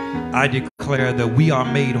 I declare that we are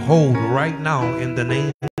made whole right now in the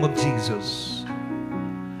name of Jesus.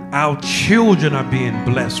 Our children are being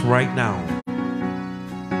blessed right now.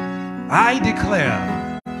 I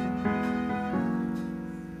declare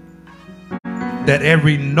that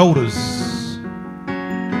every notice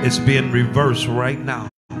is being reversed right now.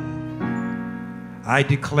 I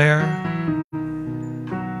declare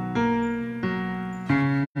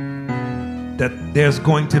that there's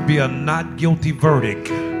going to be a not guilty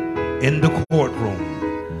verdict in the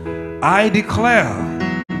courtroom. I declare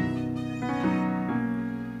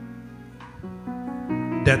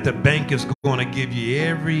that the bank is going to give you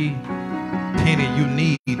every penny you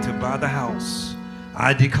need to buy the house.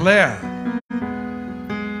 I declare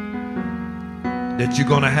that you're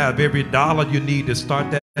going to have every dollar you need to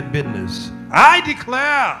start that business. I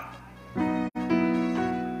declare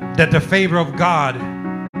that the favor of God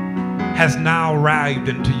has now arrived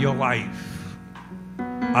into your life.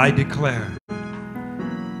 I declare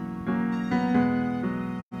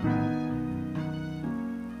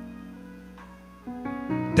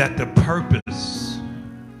that the purpose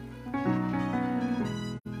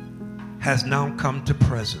has now come to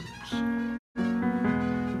presence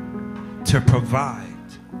to provide,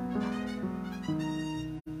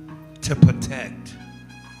 to protect,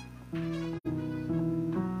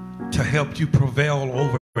 to help you prevail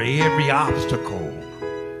over every obstacle.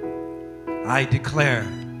 I declare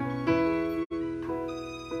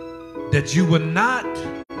that you will not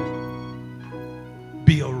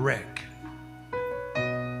be a wreck,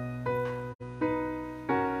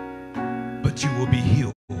 but you will be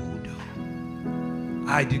healed.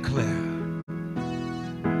 I declare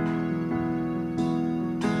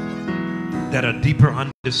that a deeper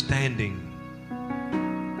understanding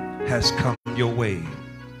has come your way.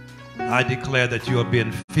 I declare that you are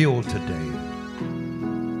being filled today.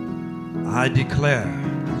 I declare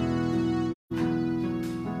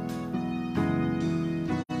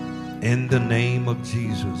in the name of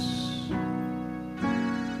Jesus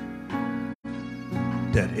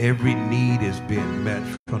that every need is being met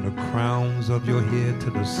from the crowns of your head to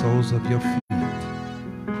the soles of your feet.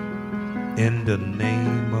 In the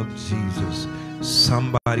name of Jesus.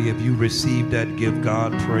 Somebody, if you receive that, give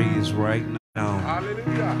God praise right now.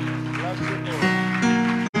 Hallelujah. Bless the Lord.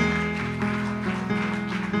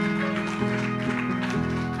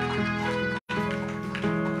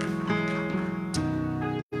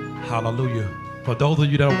 Hallelujah. For those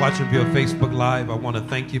of you that are watching via Facebook Live, I want to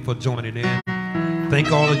thank you for joining in.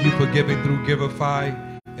 Thank all of you for giving through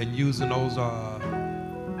Giveify and using those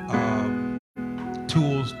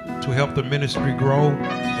tools to help the ministry grow.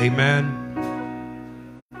 Amen.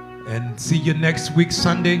 And see you next week,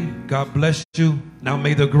 Sunday. God bless you. Now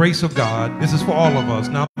may the grace of God, this is for all of us.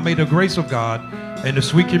 Now may the grace of God and the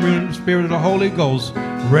sweet communion of the Spirit of the Holy Ghost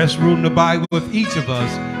rest, rule, and abide with each of us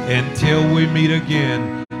until we meet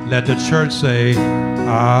again. Let the church say,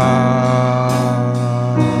 Amen.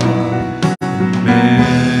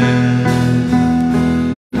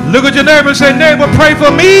 Look at your neighbor and say, neighbor, pray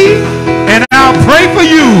for me and I'll pray for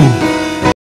you.